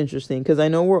that's interesting because I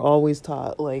know we're always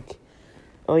taught like,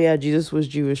 oh yeah, Jesus was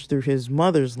Jewish through his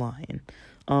mother's line.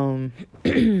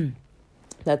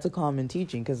 That's a common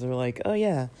teaching because they're like, oh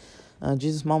yeah,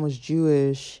 Jesus' mom was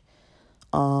Jewish.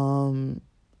 And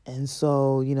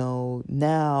so,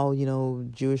 now,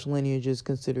 Jewish lineage is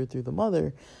considered through the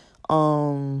mother.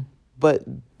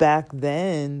 But back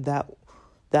then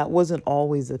that wasn't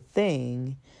always a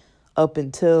thing up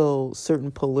until certain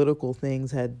political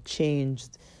things had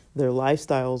changed their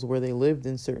lifestyles where they lived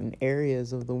in certain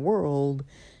areas of the world.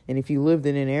 And if you lived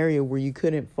in an area where you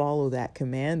couldn't follow that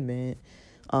commandment,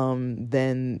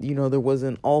 then, there was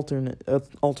an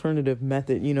alternative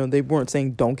method. They weren't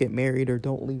saying don't get married or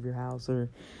don't leave your house or,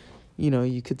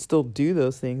 you could still do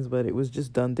those things, but it was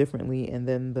just done differently. And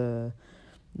then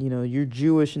your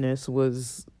Jewishness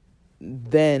was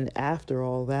then after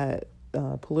all that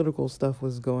political stuff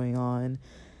was going on,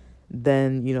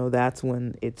 then, that's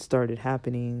when it started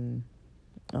happening,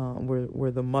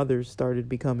 where the mothers started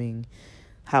becoming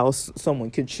how someone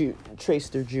could trace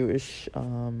their Jewish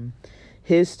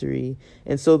history.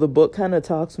 And so the book kind of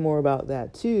talks more about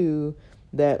that too,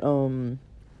 that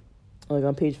like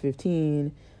on page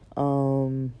 15,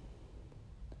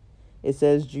 it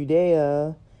says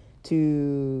Judea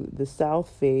to the south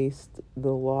faced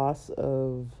the loss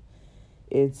of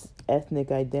its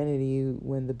ethnic identity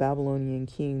when the Babylonian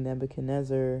king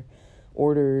Nebuchadnezzar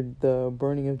ordered the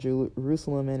burning of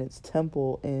Jerusalem and its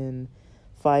temple in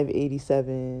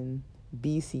 587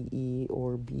 BCE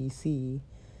or BC.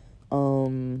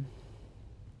 And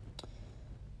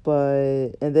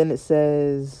then it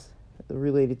says,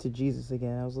 related to Jesus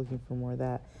again, I was looking for more of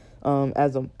that.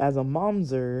 As a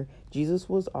mamzer, Jesus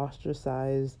was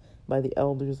ostracized by the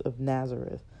elders of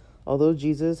Nazareth. Although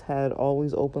Jesus had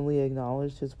always openly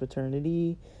acknowledged his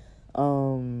paternity,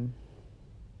 although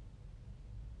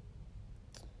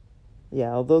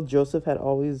Joseph had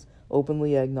always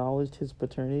openly acknowledged his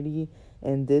paternity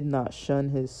and did not shun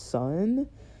his son,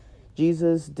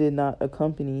 Jesus did not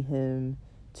accompany him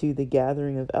to the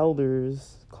gathering of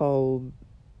elders called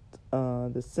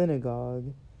the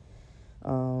synagogue,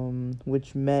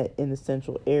 which met in the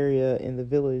central area in the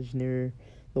village near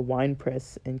the wine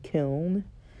press and kiln.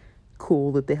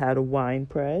 Cool that they had a wine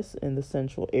press in the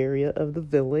central area of the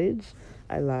village.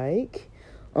 I like.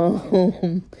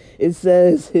 It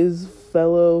says his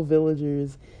fellow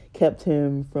villagers kept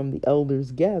him from the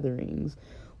elders' gatherings,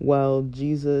 while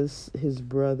Jesus, his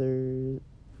brother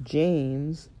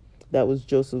James, that was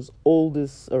Joseph's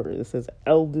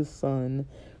eldest son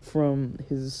from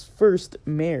his first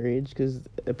marriage, because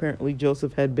apparently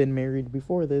Joseph had been married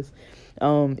before this,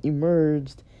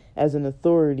 emerged as an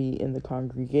authority in the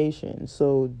congregation.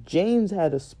 So James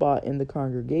had a spot in the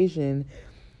congregation,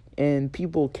 and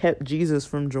people kept Jesus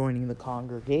from joining the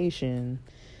congregation.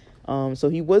 So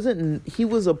he was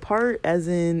a part, as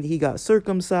in he got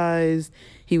circumcised.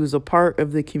 He was a part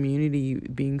of the community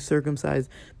being circumcised,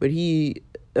 but he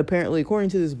apparently, according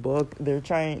to this book, they're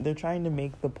trying to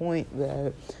make the point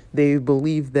that they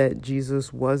believe that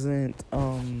Jesus wasn't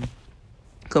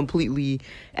completely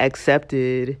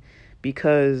accepted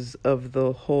because of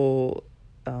the whole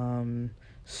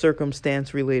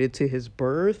circumstance related to his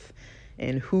birth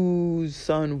and whose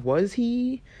son was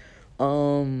he.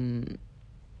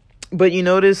 But you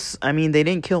notice, I mean, they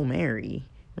didn't kill Mary,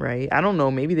 right? I don't know,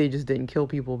 maybe they just didn't kill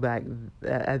people back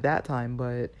at that time,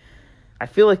 but I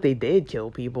feel like they did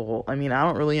kill people. I mean, I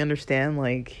don't really understand,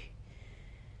 like,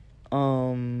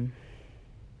 I'd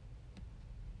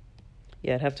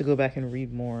have to go back and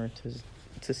read more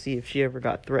to see if she ever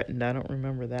got threatened. I don't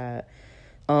remember that.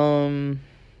 And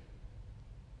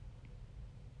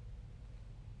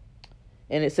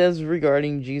it says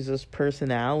regarding Jesus'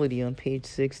 personality on page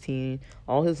 16,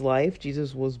 all his life,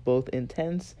 Jesus was both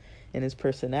intense in his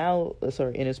personal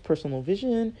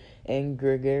vision and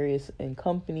gregarious in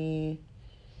company.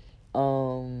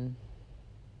 And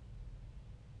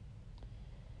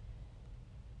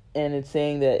it's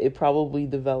saying that it probably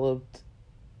developed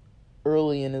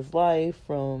early in his life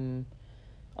from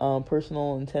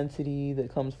personal intensity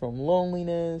that comes from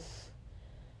loneliness.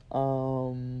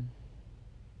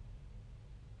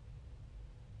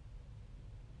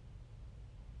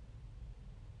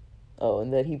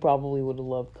 And that he probably would have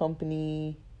loved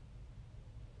company.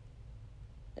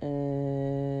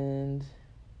 And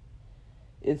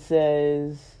it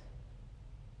says,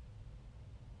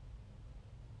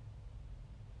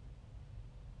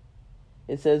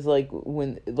 like,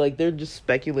 when, like, they're just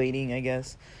speculating, I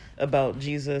guess, about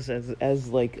Jesus as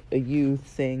like a youth,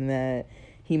 saying that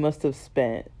he must have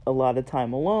spent a lot of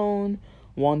time alone,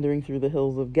 wandering through the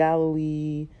hills of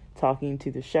Galilee, talking to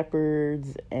the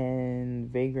shepherds and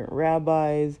vagrant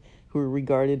rabbis who were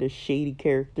regarded as shady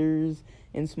characters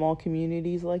in small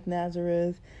communities like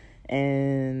Nazareth.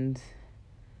 And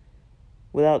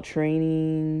without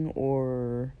training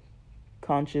or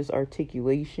conscious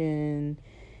articulation,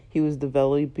 he was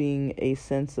developing a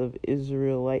sense of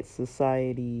Israelite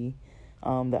society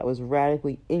that was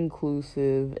radically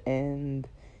inclusive, and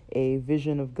a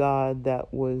vision of God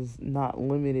that was not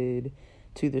limited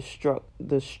to the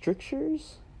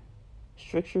strictures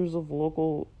of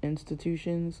local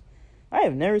institutions. I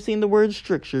have never seen the word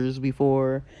strictures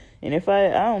before, and if I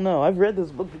don't know, I've read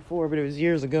this book before, but it was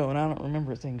years ago, and I don't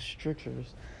remember saying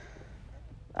strictures.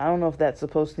 I don't know if that's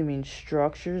supposed to mean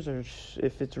structures or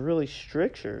if it's really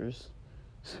strictures.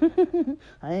 I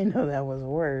didn't know that was a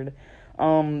word.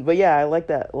 But yeah, I like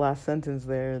that last sentence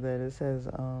there that it says,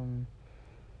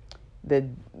 that,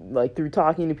 like, through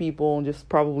talking to people and just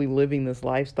probably living this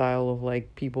lifestyle of,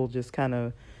 like, people just kind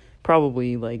of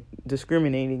probably, like,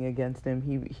 discriminating against him,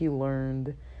 he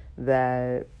learned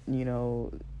that, he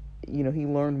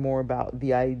learned more about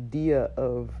the idea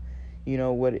of,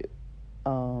 what it,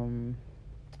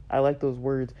 I like those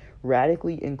words,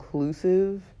 radically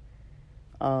inclusive.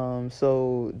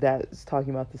 So that's talking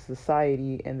about the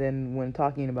society, and then when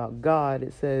talking about God,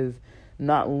 it says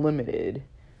not limited,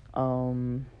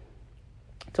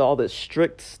 to all this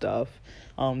strict stuff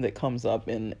that comes up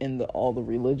in all the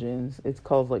religions. It's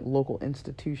called, like, local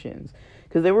institutions,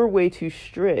 because they were way too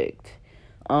strict.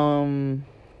 And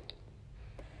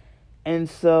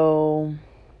so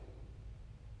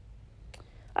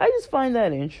I just find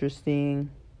that interesting.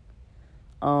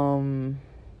 I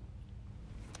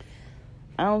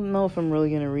don't know if I'm really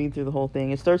going to read through the whole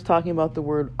thing. It starts talking about the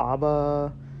word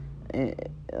Abba.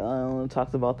 It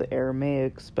talks about the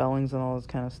Aramaic spellings and all this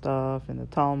kind of stuff, and the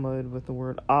Talmud with the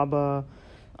word Abba.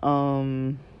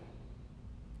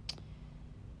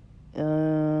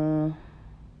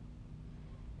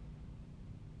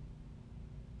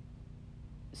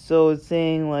 So it's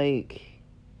saying, like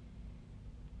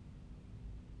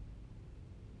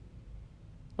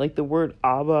the word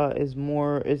Abba is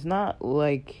more, it's not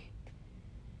like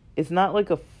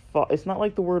the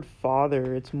word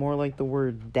father, it's more like the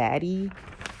word daddy.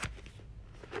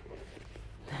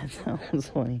 That sounds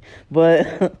funny,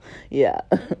 but yeah.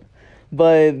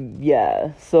 But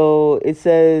yeah, so it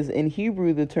says in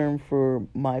Hebrew the term for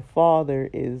my father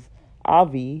is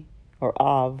Avi, or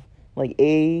Av, like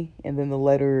A and then the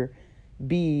letter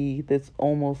B that's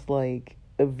almost like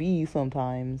a V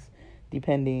sometimes,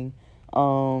 depending,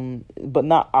 but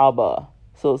not Abba.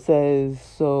 So it says,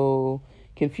 so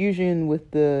confusion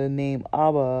with the name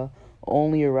Abba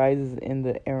only arises in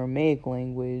the Aramaic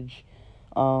language.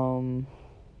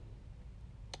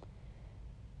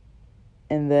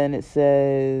 And then it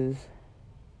says,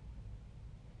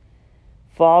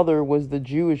 father was the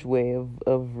Jewish way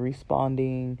of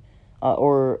responding,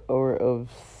 or of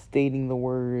stating the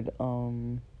word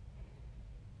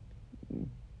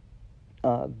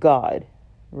God,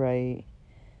 right?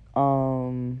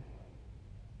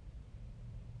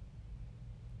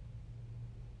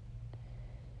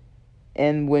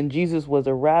 And when Jesus was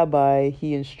a rabbi,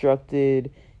 he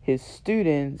instructed his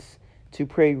students to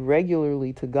pray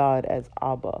regularly to God as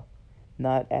Abba,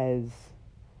 not as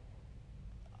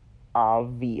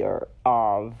Avi or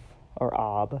Av or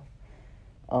Ab.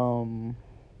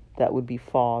 That would be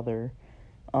father.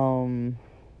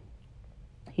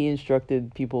 He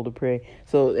instructed people to pray.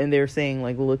 So, and they're saying,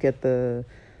 like, look at the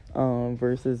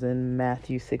verses in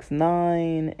Matthew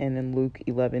 6:9 and in Luke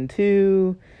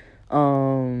 11:2.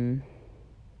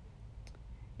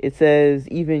 It says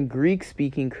even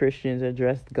Greek-speaking Christians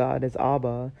addressed God as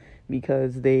Abba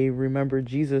because they remember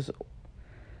Jesus'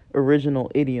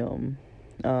 original idiom.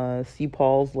 See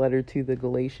Paul's letter to the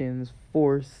Galatians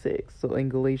 4:6. So in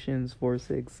Galatians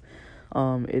 4:6,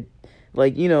 it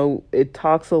it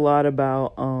talks a lot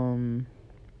about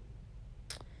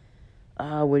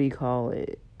what do you call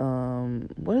it?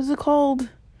 What is it called?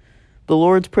 The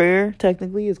Lord's Prayer.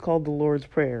 Technically, it's called the Lord's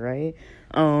Prayer, right?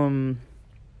 And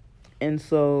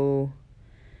so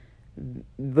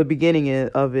the beginning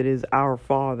of it is Our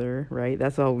Father, right?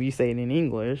 That's how we say it in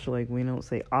English. Like, we don't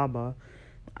say Abba.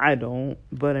 I don't.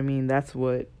 But, I mean, that's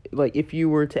what, like, if you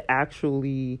were to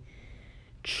actually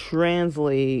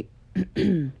translate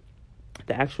the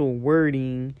actual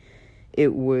wording,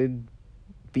 it would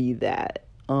be that.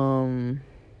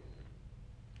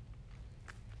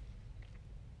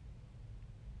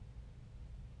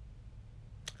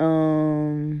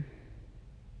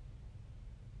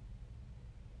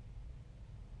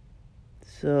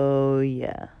 So,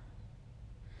 yeah.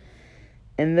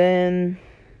 And then,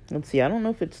 let's see, I don't know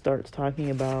if it starts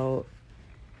talking about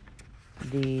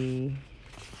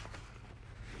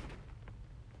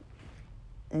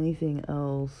anything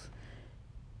else.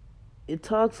 It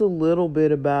talks a little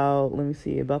bit about,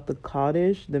 about the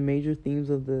Kaddish, the major themes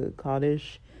of the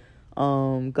Kaddish,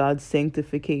 God's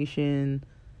sanctification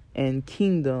and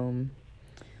kingdom.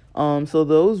 So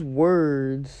those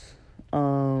words,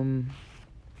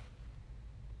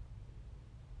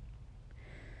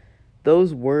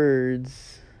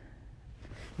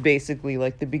 basically,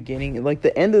 like the beginning, like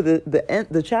the end of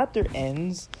the chapter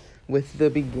ends with the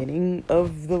beginning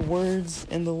of the words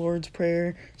in the Lord's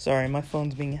Prayer. Sorry, my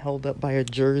phone's being held up by a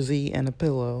jersey and a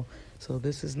pillow, so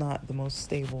this is not the most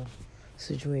stable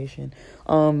situation.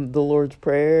 The Lord's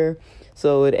Prayer.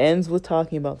 So it ends with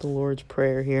talking about the Lord's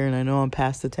Prayer here, and I know I'm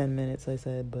past the 10 minutes I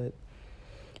said, but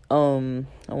I'm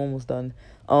almost done.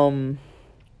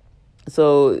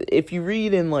 So if you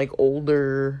read in like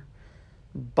older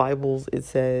Bibles, it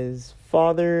says,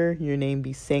 Father, your name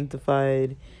be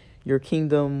sanctified, your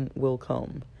kingdom will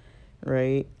come,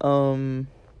 right? But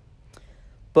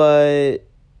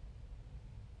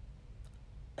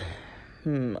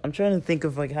I'm trying to think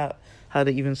of like how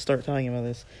to even start talking about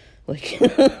this. Like,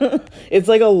 it's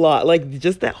like a lot, like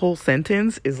just that whole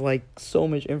sentence is like so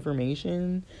much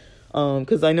information.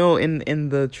 Because I know in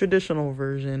the traditional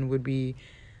version would be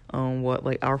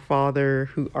like, Our Father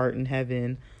who art in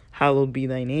heaven, hallowed be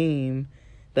thy name,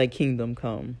 thy kingdom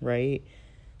come, right?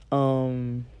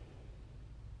 And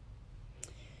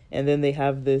then they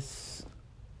have this,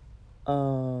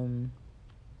 it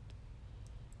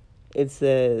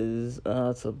says,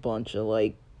 it's a bunch of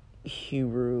like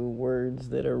Hebrew words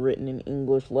that are written in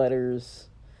English letters.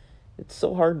 It's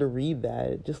so hard to read that.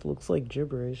 It just looks like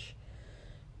gibberish.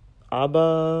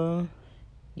 Abba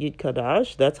Yit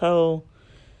Kadash, that's how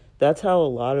a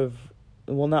lot of,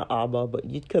 well, not Abba, but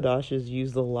Yit Kadash is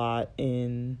used a lot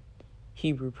in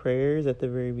Hebrew prayers at the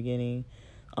very beginning.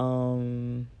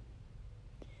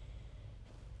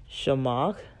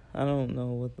 Shemach, I don't know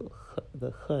what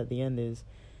the ch at the end is,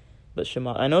 but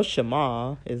Shema, I know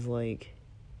Shema is like,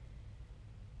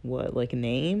 what, like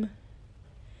name?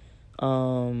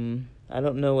 I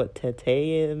don't know what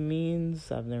Tete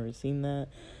means. I've never seen that.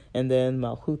 And then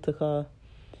Malchutaka,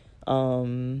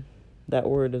 that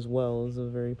word as well is a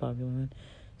very popular one.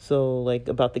 So, like,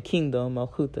 about the kingdom,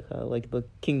 Malchutaka, like, the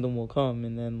kingdom will come.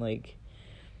 And then, like,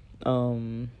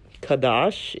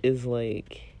 Kadash is,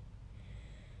 like,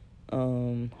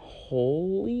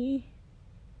 holy.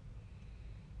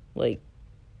 Like,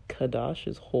 Kadash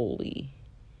is holy.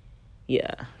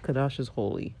 Yeah, Kadash is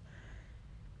holy.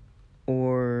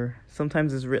 Or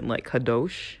sometimes it's written like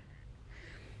Kadosh.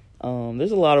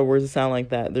 There's a lot of words that sound like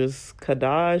that. There's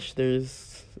Kadash,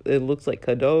 it looks like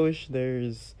Kadosh,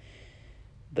 there's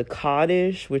the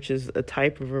Kaddish, which is a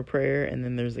type of a prayer, and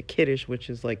then there's a Kiddush, which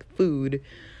is like food.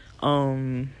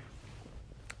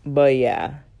 But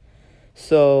yeah.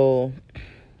 So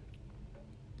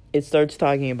it starts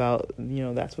talking about,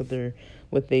 that's what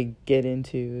they get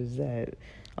into, is that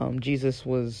Jesus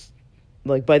was,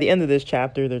 like, by the end of this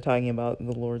chapter, they're talking about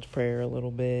the Lord's Prayer a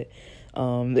little bit.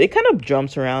 It kind of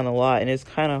jumps around a lot, and it's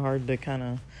kind of hard to kind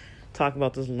of talk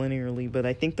about this linearly, but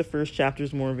I think the first chapter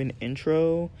is more of an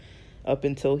intro up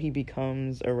until he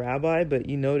becomes a rabbi, but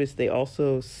you notice they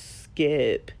also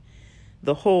skip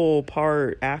the whole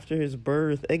part after his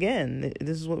birth. Again,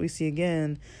 this is what we see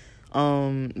again.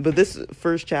 But this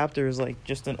first chapter is like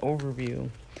just an overview.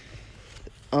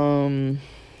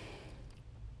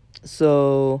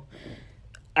 So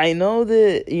I know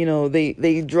that,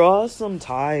 they draw some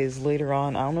ties later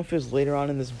on. I don't know if it was later on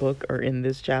in this book or in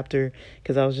this chapter,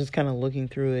 because I was just kind of looking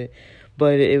through it.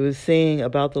 But it was saying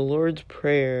about the Lord's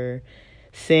Prayer,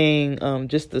 saying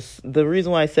just the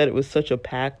reason why I said it was such a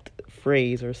packed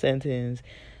phrase or sentence,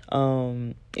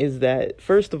 is that,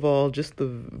 first of all, just the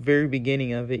very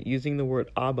beginning of it, using the word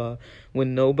Abba,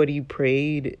 when nobody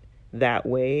prayed that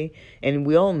way. And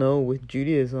we all know with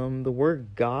Judaism, the word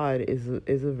God is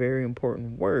a very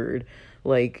important word.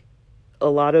 Like, a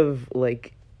lot of,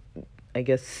 like, I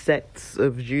guess sects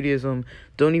of Judaism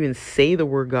don't even say the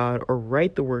word God or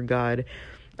write the word God.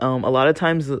 A lot of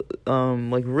times,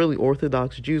 like really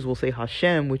Orthodox Jews will say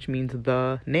Hashem, which means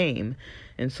the name.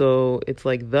 And so it's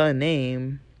like the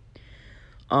name.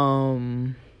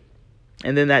 And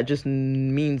then that just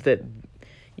means that,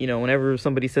 whenever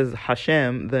somebody says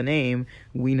Hashem, the name,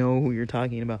 we know who you're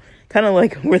talking about. Kind of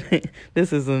like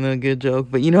this isn't a good joke,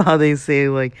 but you know how they say,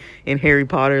 like, in Harry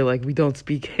Potter, like, we don't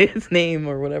speak his name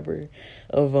or whatever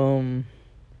of,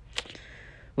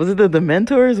 was it the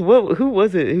Dementors? Who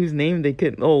was it whose name they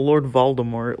couldn't? Oh, Lord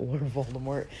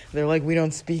Voldemort. They're like, we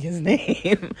don't speak his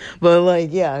name. But, like,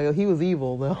 yeah, he was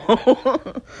evil,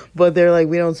 though. But they're like,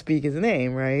 we don't speak his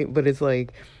name, right? But it's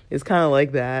like, it's kind of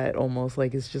like that, almost.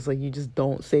 Like, it's just like, you just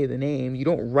don't say the name. You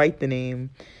don't write the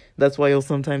name. That's why you'll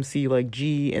sometimes see, like,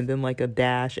 G and then, like, a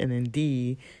dash and then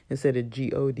D instead of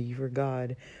G-O-D for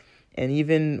God. And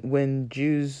even when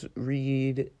Jews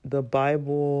read the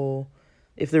Bible,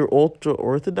 if they're ultra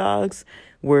Orthodox,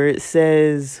 where it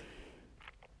says,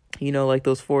 like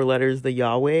those 4 letters, the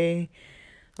Yahweh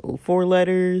 4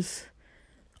 letters,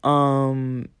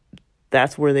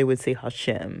 that's where they would say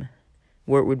Hashem,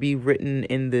 where it would be written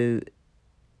in the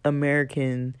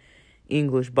American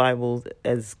English Bibles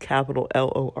as capital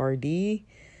Lord.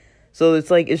 So it's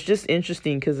like, it's just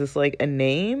interesting because it's like a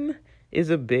name is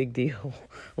a big deal.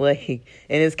 Like,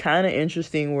 and it's kind of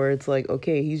interesting where it's like,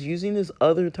 okay, he's using this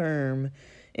other term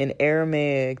in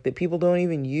Aramaic that people don't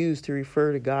even use to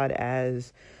refer to God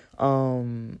as,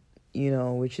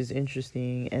 which is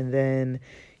interesting. And then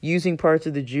using parts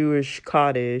of the Jewish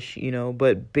Kaddish,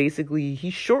 but basically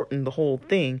he shortened the whole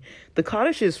thing. The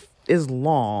Kaddish is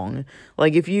long.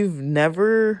 Like, if you've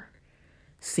never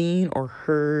seen or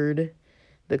heard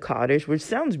the Kaddish, which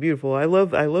sounds beautiful. I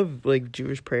love like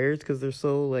Jewish prayers because they're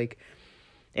so like,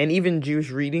 and even Jewish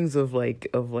readings of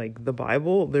the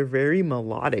Bible, they're very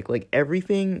melodic. Like,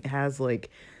 everything has like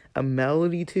a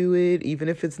melody to it, even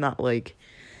if it's not like,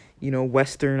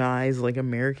 westernized, like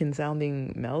American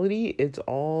sounding melody. It's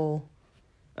all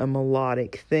a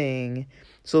melodic thing.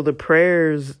 So the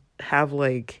prayers have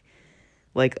like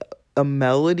a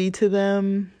melody to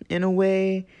them in a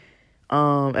way,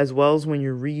 as well as when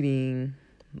you're reading.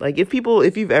 Like, if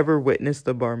you've ever witnessed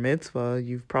the bar mitzvah,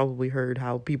 you've probably heard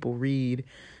how people read,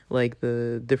 like,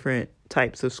 the different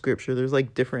types of scripture. There's,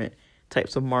 like, different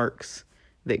types of marks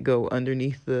that go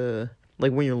underneath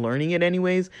like, when you're learning it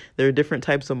anyways, there are different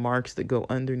types of marks that go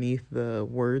underneath the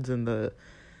words in the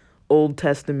Old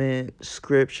Testament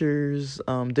scriptures,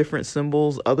 different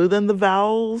symbols other than the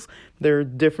vowels. There are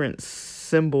different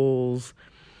symbols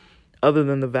other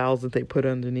than the vowels that they put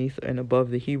underneath and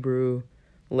above the Hebrew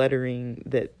lettering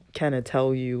that kind of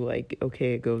tell you, like,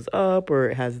 okay, it goes up, or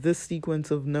it has this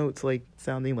sequence of notes, like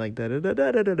sounding like da da da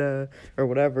da da da da or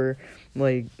whatever.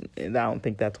 Like, I don't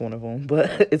think that's one of them,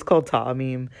 but it's called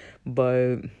ta'amim.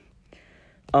 But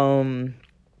I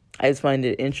just find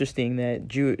it interesting that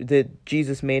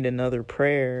Jesus made another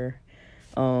prayer.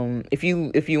 If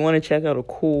you want to check out a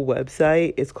cool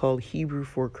website, it's called Hebrew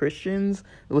for Christians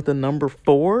with the number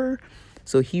 4.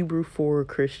 So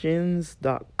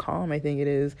Hebrew4Christians.com, I think it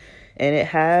is. And it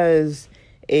has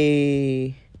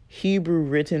a Hebrew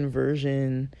written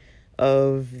version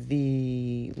of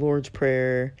the Lord's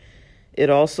Prayer. It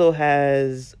also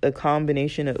has a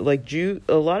combination of, like, I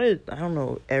don't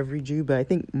know every Jew, but I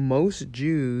think most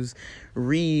Jews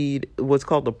read what's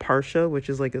called the Parsha, which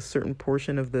is like a certain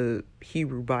portion of the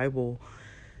Hebrew Bible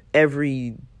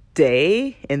every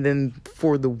day, and then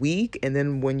for the week. And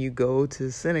then when you go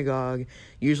to synagogue,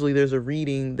 usually there's a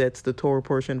reading that's the Torah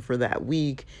portion for that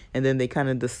week, and then they kind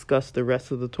of discuss the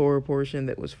rest of the Torah portion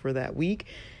that was for that week.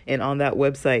 And on that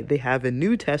website, they have a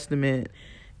New Testament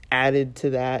added to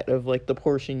that of, like, the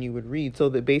portion you would read, so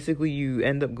that basically you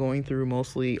end up going through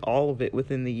mostly all of it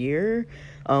within the year.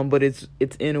 But it's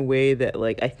in a way that,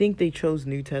 like, I think they chose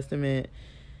New Testament.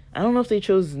 I don't know if they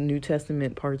chose New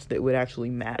Testament parts that would actually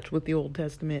match with the Old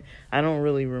Testament. I don't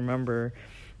really remember,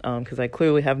 because I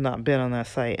clearly have not been on that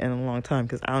site in a long time,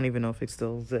 because I don't even know if it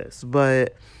still exists.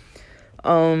 But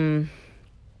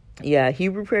Yeah,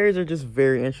 Hebrew prayers are just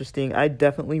very interesting. I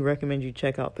definitely recommend you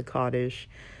check out the Kaddish.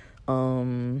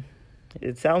 Um,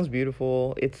 it sounds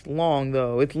beautiful. It's long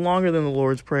though. It's longer than the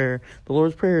Lord's Prayer. The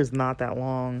Lord's Prayer is not that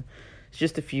long. It's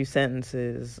just a few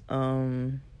sentences.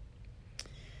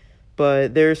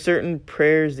 But there are certain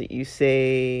prayers that you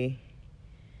say,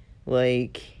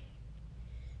 like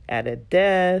at a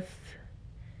death,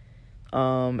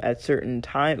 at certain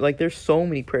times. Like there's so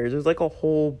many prayers. There's like a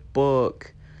whole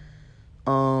book.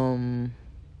 There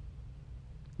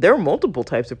are multiple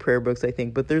types of prayer books, I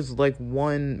think, but there's like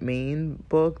one main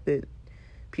book that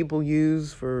people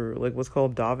use for like what's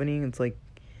called davening. It's like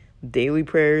daily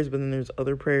prayers, but then there's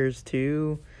other prayers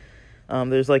too.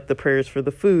 There's like the prayers for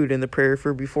the food, and the prayer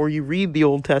for before you read the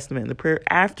Old Testament, and the prayer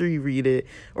after you read it,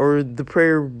 or the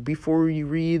prayer before you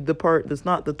read the part that's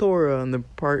not the Torah, and the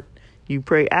part you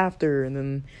pray after, and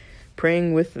then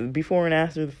praying with before and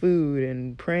after the food,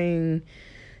 and praying,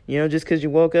 just because you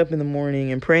woke up in the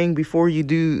morning, and praying before you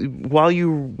do, while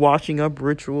you're washing up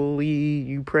ritually,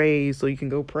 you pray so you can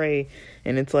go pray.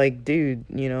 And it's like, dude,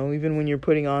 even when you're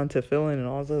putting on tefillin and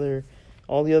all the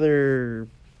other,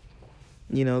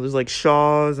 there's like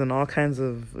shawls and all kinds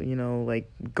of, like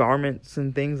garments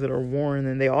and things that are worn,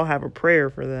 and they all have a prayer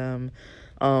for them,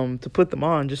 to put them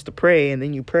on just to pray. And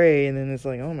then you pray, and then it's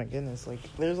like, oh my goodness, like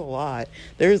there's a lot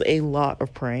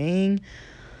of praying.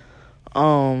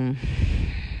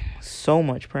 So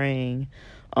much praying.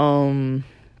 So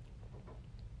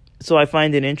I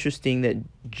find it interesting that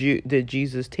that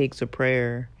Jesus takes a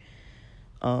prayer,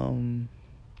 a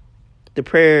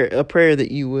prayer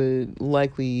that you would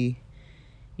likely,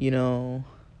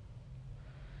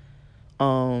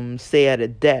 say at a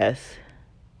death,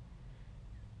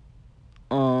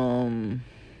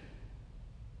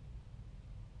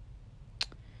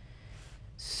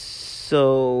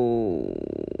 so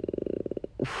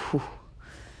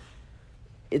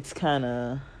it's kind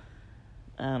of,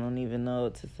 I don't even know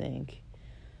what to think.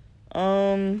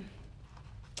 And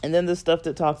then the stuff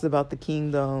that talks about the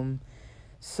kingdom.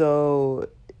 So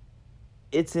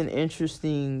it's an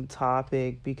interesting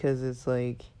topic because it's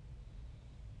like,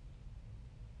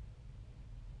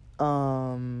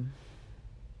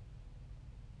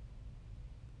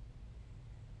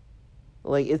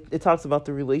 it talks about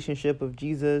the relationship of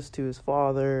Jesus to his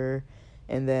Father,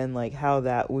 and then like how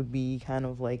that would be kind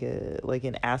of like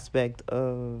an aspect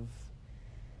of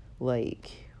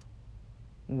like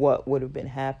what would have been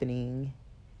happening,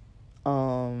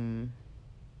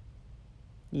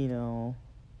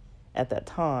 at that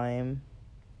time,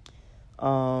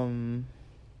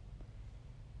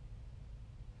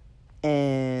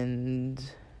 and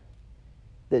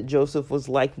that Joseph was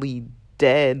likely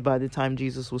dead by the time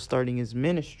Jesus was starting his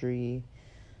ministry,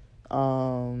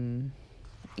 and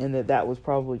that was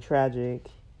probably tragic.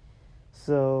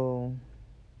 So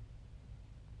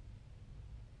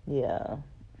yeah.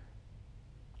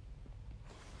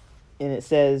 And it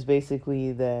says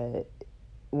basically that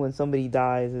when somebody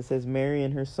dies, it says Mary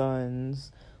and her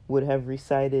sons would have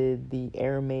recited the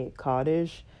Aramaic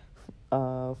Kaddish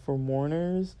for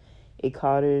mourners, a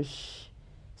Kaddish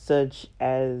such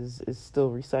as is still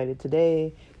recited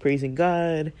today, praising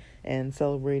God and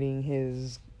celebrating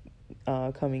his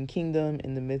coming kingdom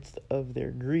in the midst of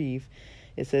their grief.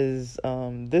 It says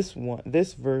this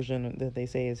version that they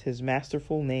say is, his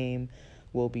masterful name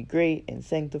will be great and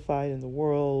sanctified in the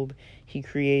world he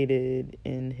created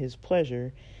in his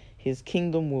pleasure. His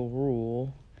kingdom will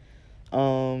rule.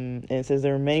 And it says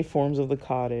there are many forms of the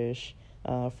Kaddish,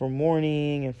 for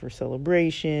mourning and for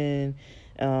celebration.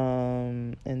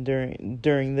 And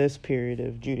during this period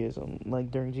of Judaism,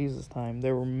 like during Jesus' time,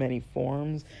 there were many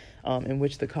forms in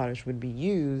which the Kaddish would be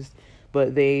used.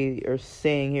 But they are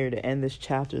saying here to end this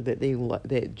chapter that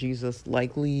that Jesus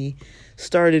likely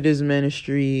started his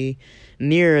ministry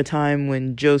near a time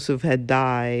when Joseph had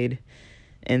died,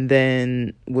 and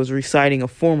then was reciting a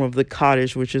form of the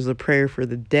Kaddish, which is a prayer for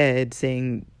the dead,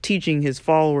 teaching his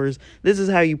followers, this is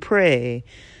how you pray.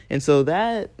 And so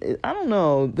that, I don't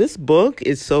know, this book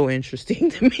is so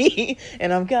interesting to me,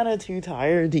 and I'm kind of too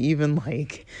tired to even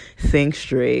think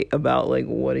straight about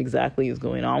what exactly is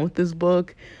going on with this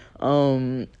book.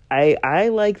 I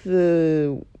like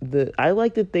I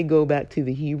like that they go back to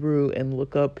the Hebrew and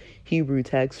look up Hebrew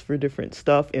texts for different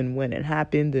stuff and when it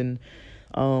happened, and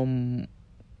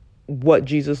what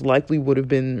Jesus likely would have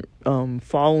been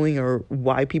following, or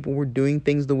why people were doing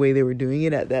things the way they were doing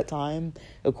it at that time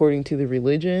according to the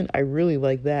religion. I really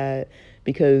like that,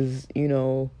 because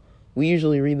we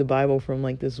usually read the Bible from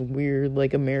this weird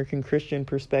American Christian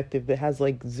perspective that has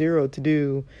zero to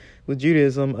do with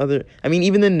Judaism.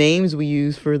 Even the names we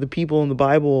use for the people in the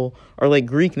Bible are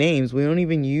Greek names. We don't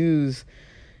even use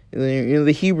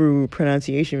the Hebrew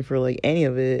pronunciation for like any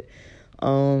of it.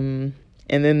 And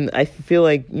then I feel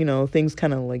like, things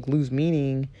kind of like lose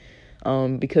meaning,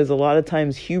 because a lot of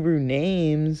times Hebrew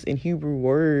names and Hebrew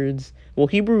words,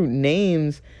 Hebrew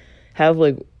names have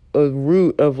like a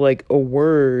root of like a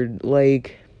word,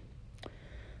 like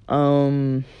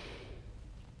for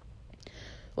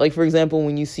example,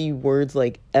 when you see words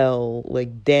like El,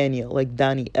 like Daniel, like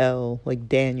Daniel, like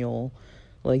Daniel,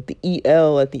 like the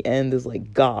EL at the end is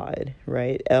like God,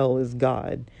 right? El is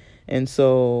God. And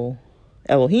so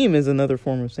Elohim is another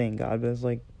form of saying God, but it's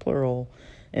like plural.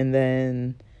 And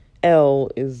then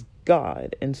El is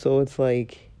God. And so it's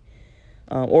like,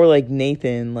 or like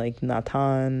Nathan, like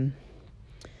Natan.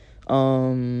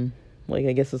 Like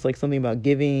I guess it's like something about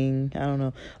giving. I don't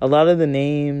know. A lot of the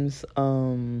names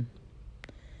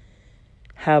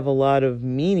have a lot of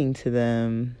meaning to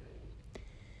them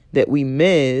that we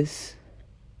miss,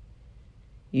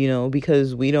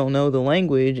 because we don't know the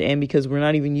language and because we're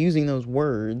not even using those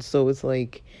words. So it's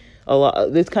like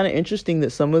it's kind of interesting that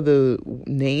some of the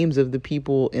names of the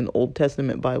people in Old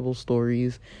Testament Bible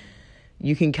stories,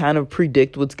 you can kind of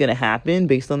predict what's going to happen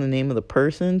based on the name of the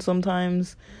person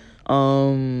sometimes.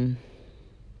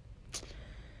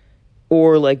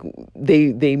 Or like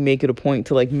they make it a point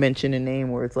to like mention a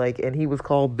name where it's like, and he was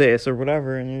called this or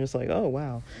whatever, and you're just like, oh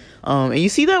wow. And you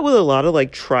see that with a lot of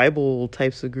like tribal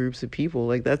types of groups of people.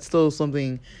 Like that's still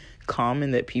something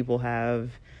common that people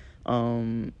have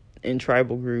in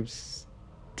tribal groups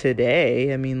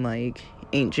today. I mean, like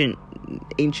ancient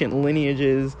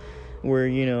lineages where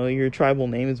your tribal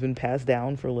name has been passed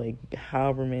down for like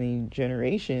however many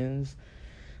generations.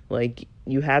 Like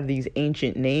you have these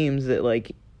ancient names that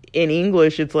like in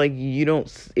English, it's like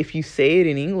if you say it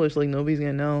in English, like nobody's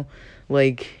gonna know.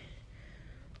 Like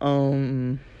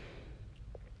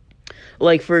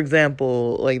for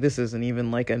example, like this isn't even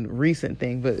like a recent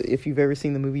thing, but if you've ever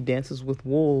seen the movie Dances with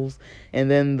Wolves, and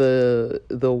then the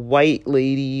white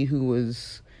lady who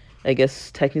was, I guess,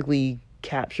 technically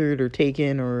captured or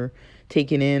taken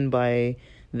in by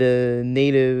the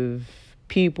native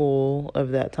people of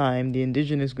that time, the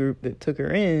indigenous group that took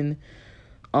her in,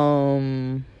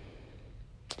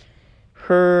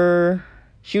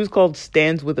 she was called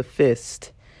Stands with a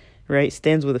Fist, right?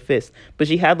 Stands with a Fist. But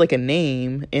she had like a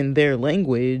name in their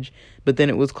language, but then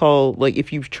it was called, like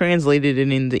if you've translated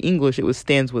it into English, it was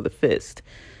Stands with a Fist.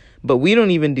 But we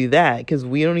don't even do that because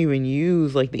we don't even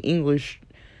use like the English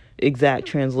exact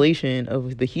translation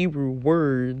of the Hebrew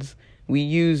words. We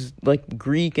use like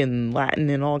Greek and Latin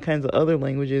and all kinds of other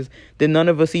languages that none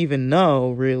of us even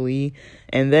know really.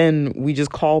 And then we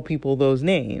just call people those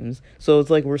names. So it's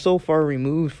like we're so far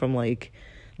removed from like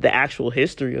the actual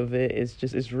history of it.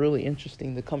 It's really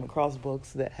interesting to come across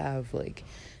books that have like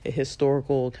a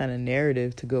historical kind of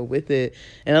narrative to go with it.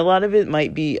 And a lot of it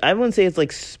might be, I wouldn't say it's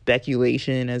like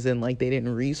speculation as in like they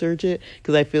didn't research it,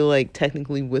 because I feel like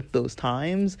technically with those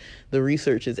times the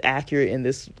research is accurate and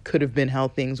this could have been how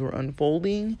things were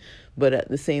unfolding. But at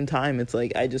the same time, it's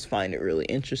like I just find it really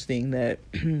interesting that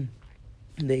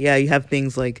that you have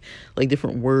things like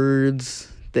different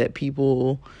words that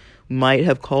people might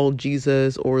have called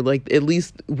Jesus, or like at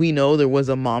least we know there was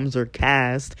a Mamzer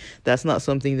caste. That's not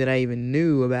something that I even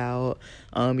knew about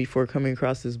before coming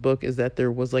across this book, is that there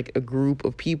was like a group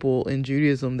of people in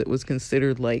Judaism that was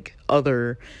considered like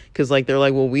other, because like they're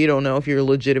like, well, we don't know if you're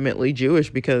legitimately Jewish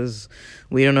because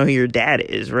we don't know who your dad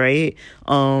is, right?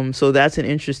 So that's an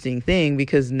interesting thing,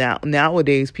 because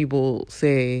nowadays people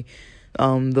say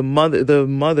the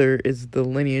mother is the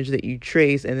lineage that you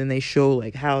trace, and then they show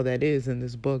like how that is in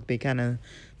this book. They kind of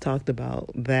talked about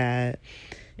that.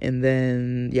 And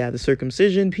then the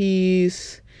circumcision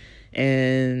piece,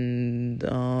 and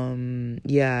and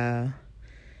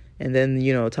then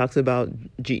it talks about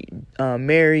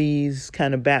Mary's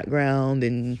kind of background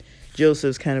and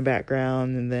Joseph's kind of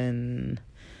background, and then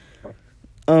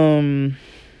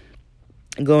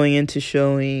going into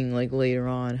showing like later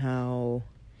on how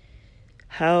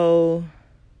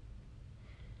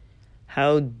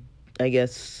I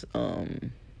guess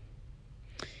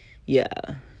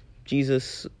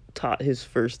Jesus taught his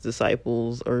first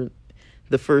disciples, or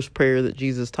the first prayer that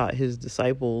Jesus taught his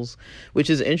disciples, which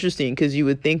is interesting because you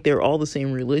would think they're all the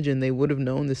same religion, they would have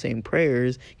known the same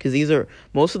prayers, because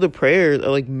most of the prayers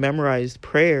are like memorized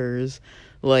prayers.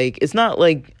 Like it's not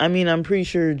like, I mean, I'm pretty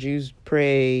sure Jews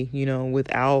pray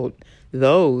without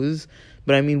those,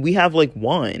 but I mean we have like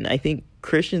one. I think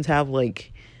Christians have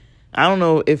like, I don't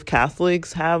know if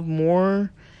Catholics have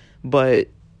more, but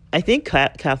I think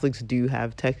Catholics do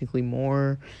have technically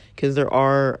more, because there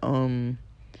are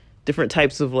different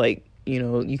types of like,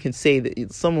 you can say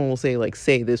that someone will say like,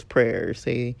 say this prayer,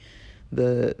 say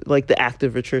the act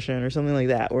of attrition or something like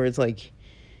that, where it's like,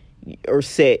 or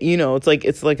say,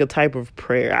 it's like a type of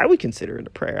prayer. I would consider it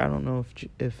a prayer. I don't know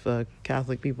if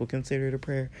Catholic people consider it a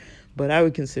prayer, but I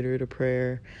would consider it a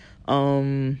prayer.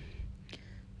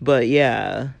 But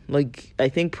yeah, like, I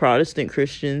think Protestant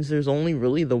Christians, there's only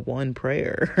really the one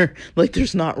prayer. Like,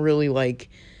 there's not really like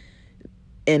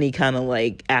any kind of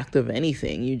like act of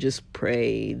anything. You just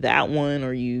pray that one,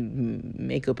 or you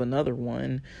make up another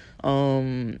one.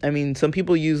 I mean, some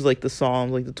people use like the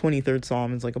Psalms, like the 23rd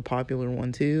Psalm is like a popular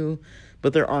one too,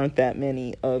 but there aren't that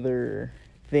many other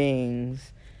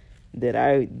things that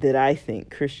I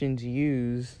think Christians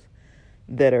use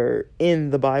that are in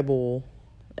the Bible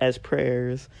as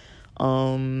prayers,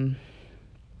 unless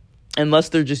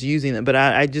they're just using them. But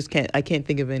I can't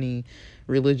think of any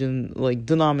religion, like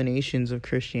denominations of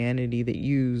Christianity, that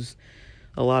use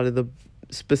a lot of the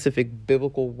specific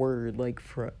biblical word like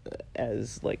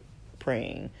as like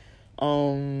praying.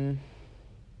 But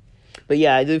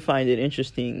yeah, I do find it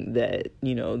interesting that,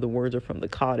 the words are from the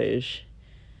Kaddish.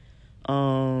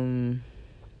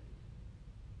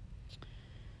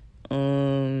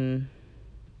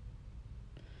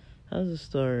 How's the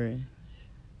story?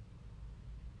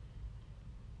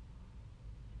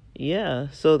 Yeah,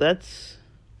 so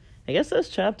I guess that's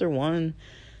chapter 1.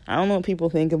 I don't know what people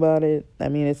think about it. I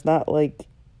mean, it's not like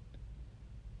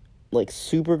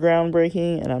super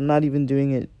groundbreaking, and I'm not even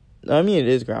doing it. I mean, it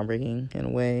is groundbreaking in a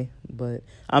way, but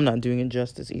I'm not doing it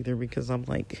justice either, because I'm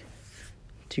like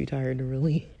too tired to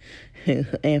really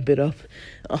amp it up.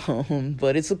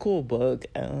 But it's a cool book.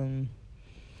 I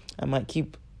might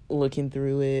keep looking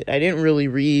through it. I didn't really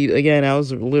read, again, I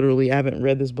haven't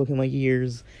read this book in like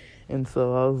years, and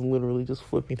so I was literally just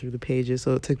flipping through the pages,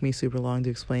 so it took me super long to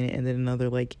explain it, and then another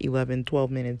like 11-12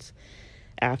 minutes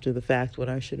after the fact, when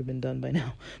I should have been done by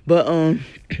now. But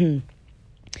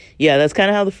yeah, that's kind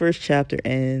of how the first chapter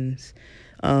ends.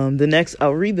 The next,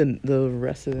 I'll read the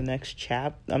rest of the next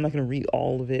chapter. I'm not going to read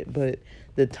all of it, but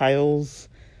the titles.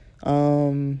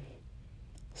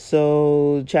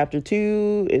 So chapter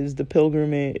 2 is the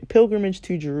pilgrimage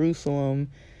to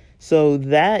Jerusalem. So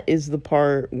that is the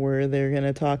part where they're going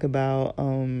to talk about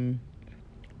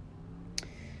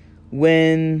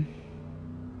when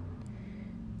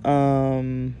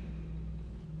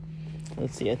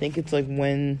let's see, I think it's like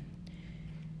when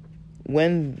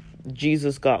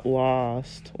Jesus got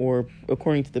lost, or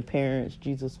according to the parents,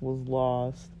 Jesus was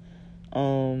lost.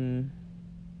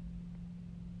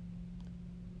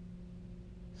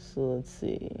 So let's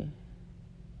see.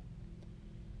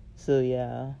 So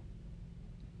yeah.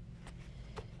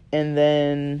 And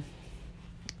then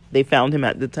they found him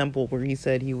at the temple where he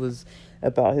said he was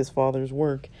about his father's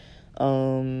work.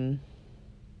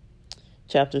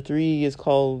 Chapter 3 is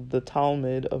called the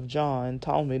Talmud of John.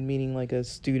 Talmud meaning like a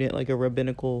student, like a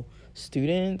rabbinical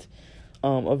student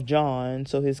of John.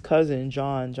 So his cousin,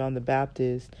 John the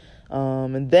Baptist.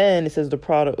 And then it says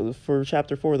for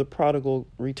chapter 4, the prodigal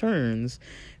returns,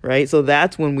 right? So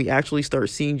that's when we actually start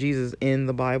seeing Jesus in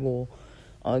the Bible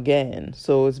again.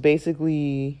 So it's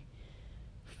basically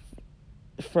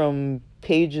from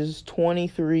pages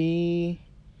 23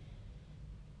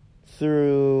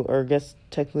 through, or I guess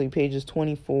technically pages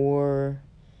 23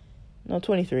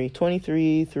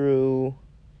 through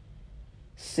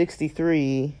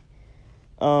 63.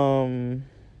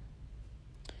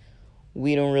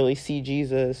 We don't really see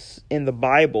Jesus in the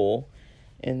Bible,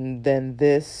 and then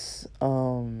this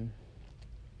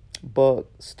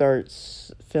book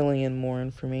starts filling in more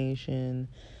information.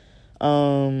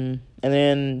 And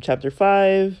then chapter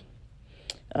 5,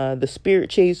 the Spirit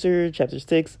Chaser. Chapter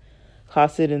 6,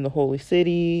 Hasid in the Holy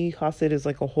City. Hasid is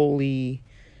like a holy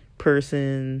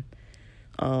person.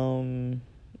 Kind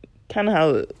of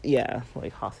how, yeah,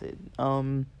 like Hasid.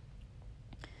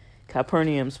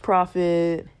 Capernaum's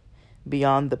Prophet.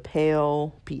 Beyond the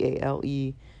Pale, Pale,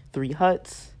 3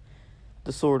 Huts,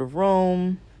 the Sword of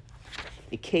Rome,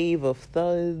 the Cave of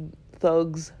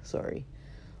Thugs,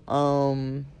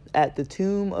 at the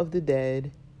Tomb of the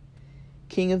Dead,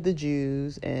 King of the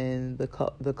Jews, and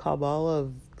the Kabbalah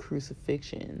of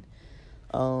Crucifixion.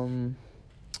 I've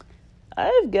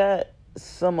got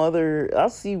some other,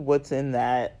 I'll see what's in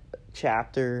that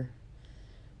chapter,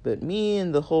 but me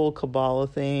and the whole Kabbalah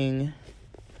thing,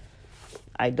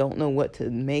 I don't know what to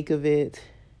make of it.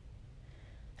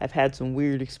 I've had some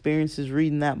weird experiences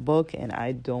reading that book, and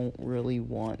I don't really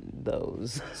want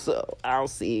those. So I'll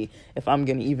see if I'm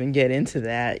going to even get into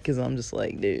that, because I'm just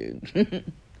like,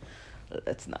 dude,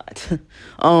 that's not.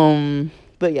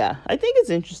 But yeah, I think it's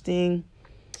interesting.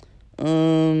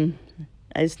 I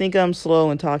just think I'm slow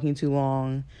and talking too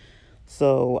long.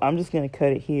 So I'm just going to cut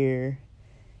it here.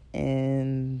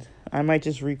 And I might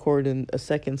just record a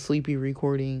second sleepy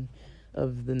recording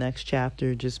of the next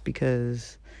chapter just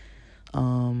because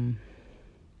I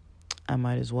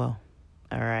might as well.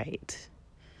 All right.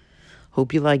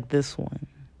 Hope you like this one.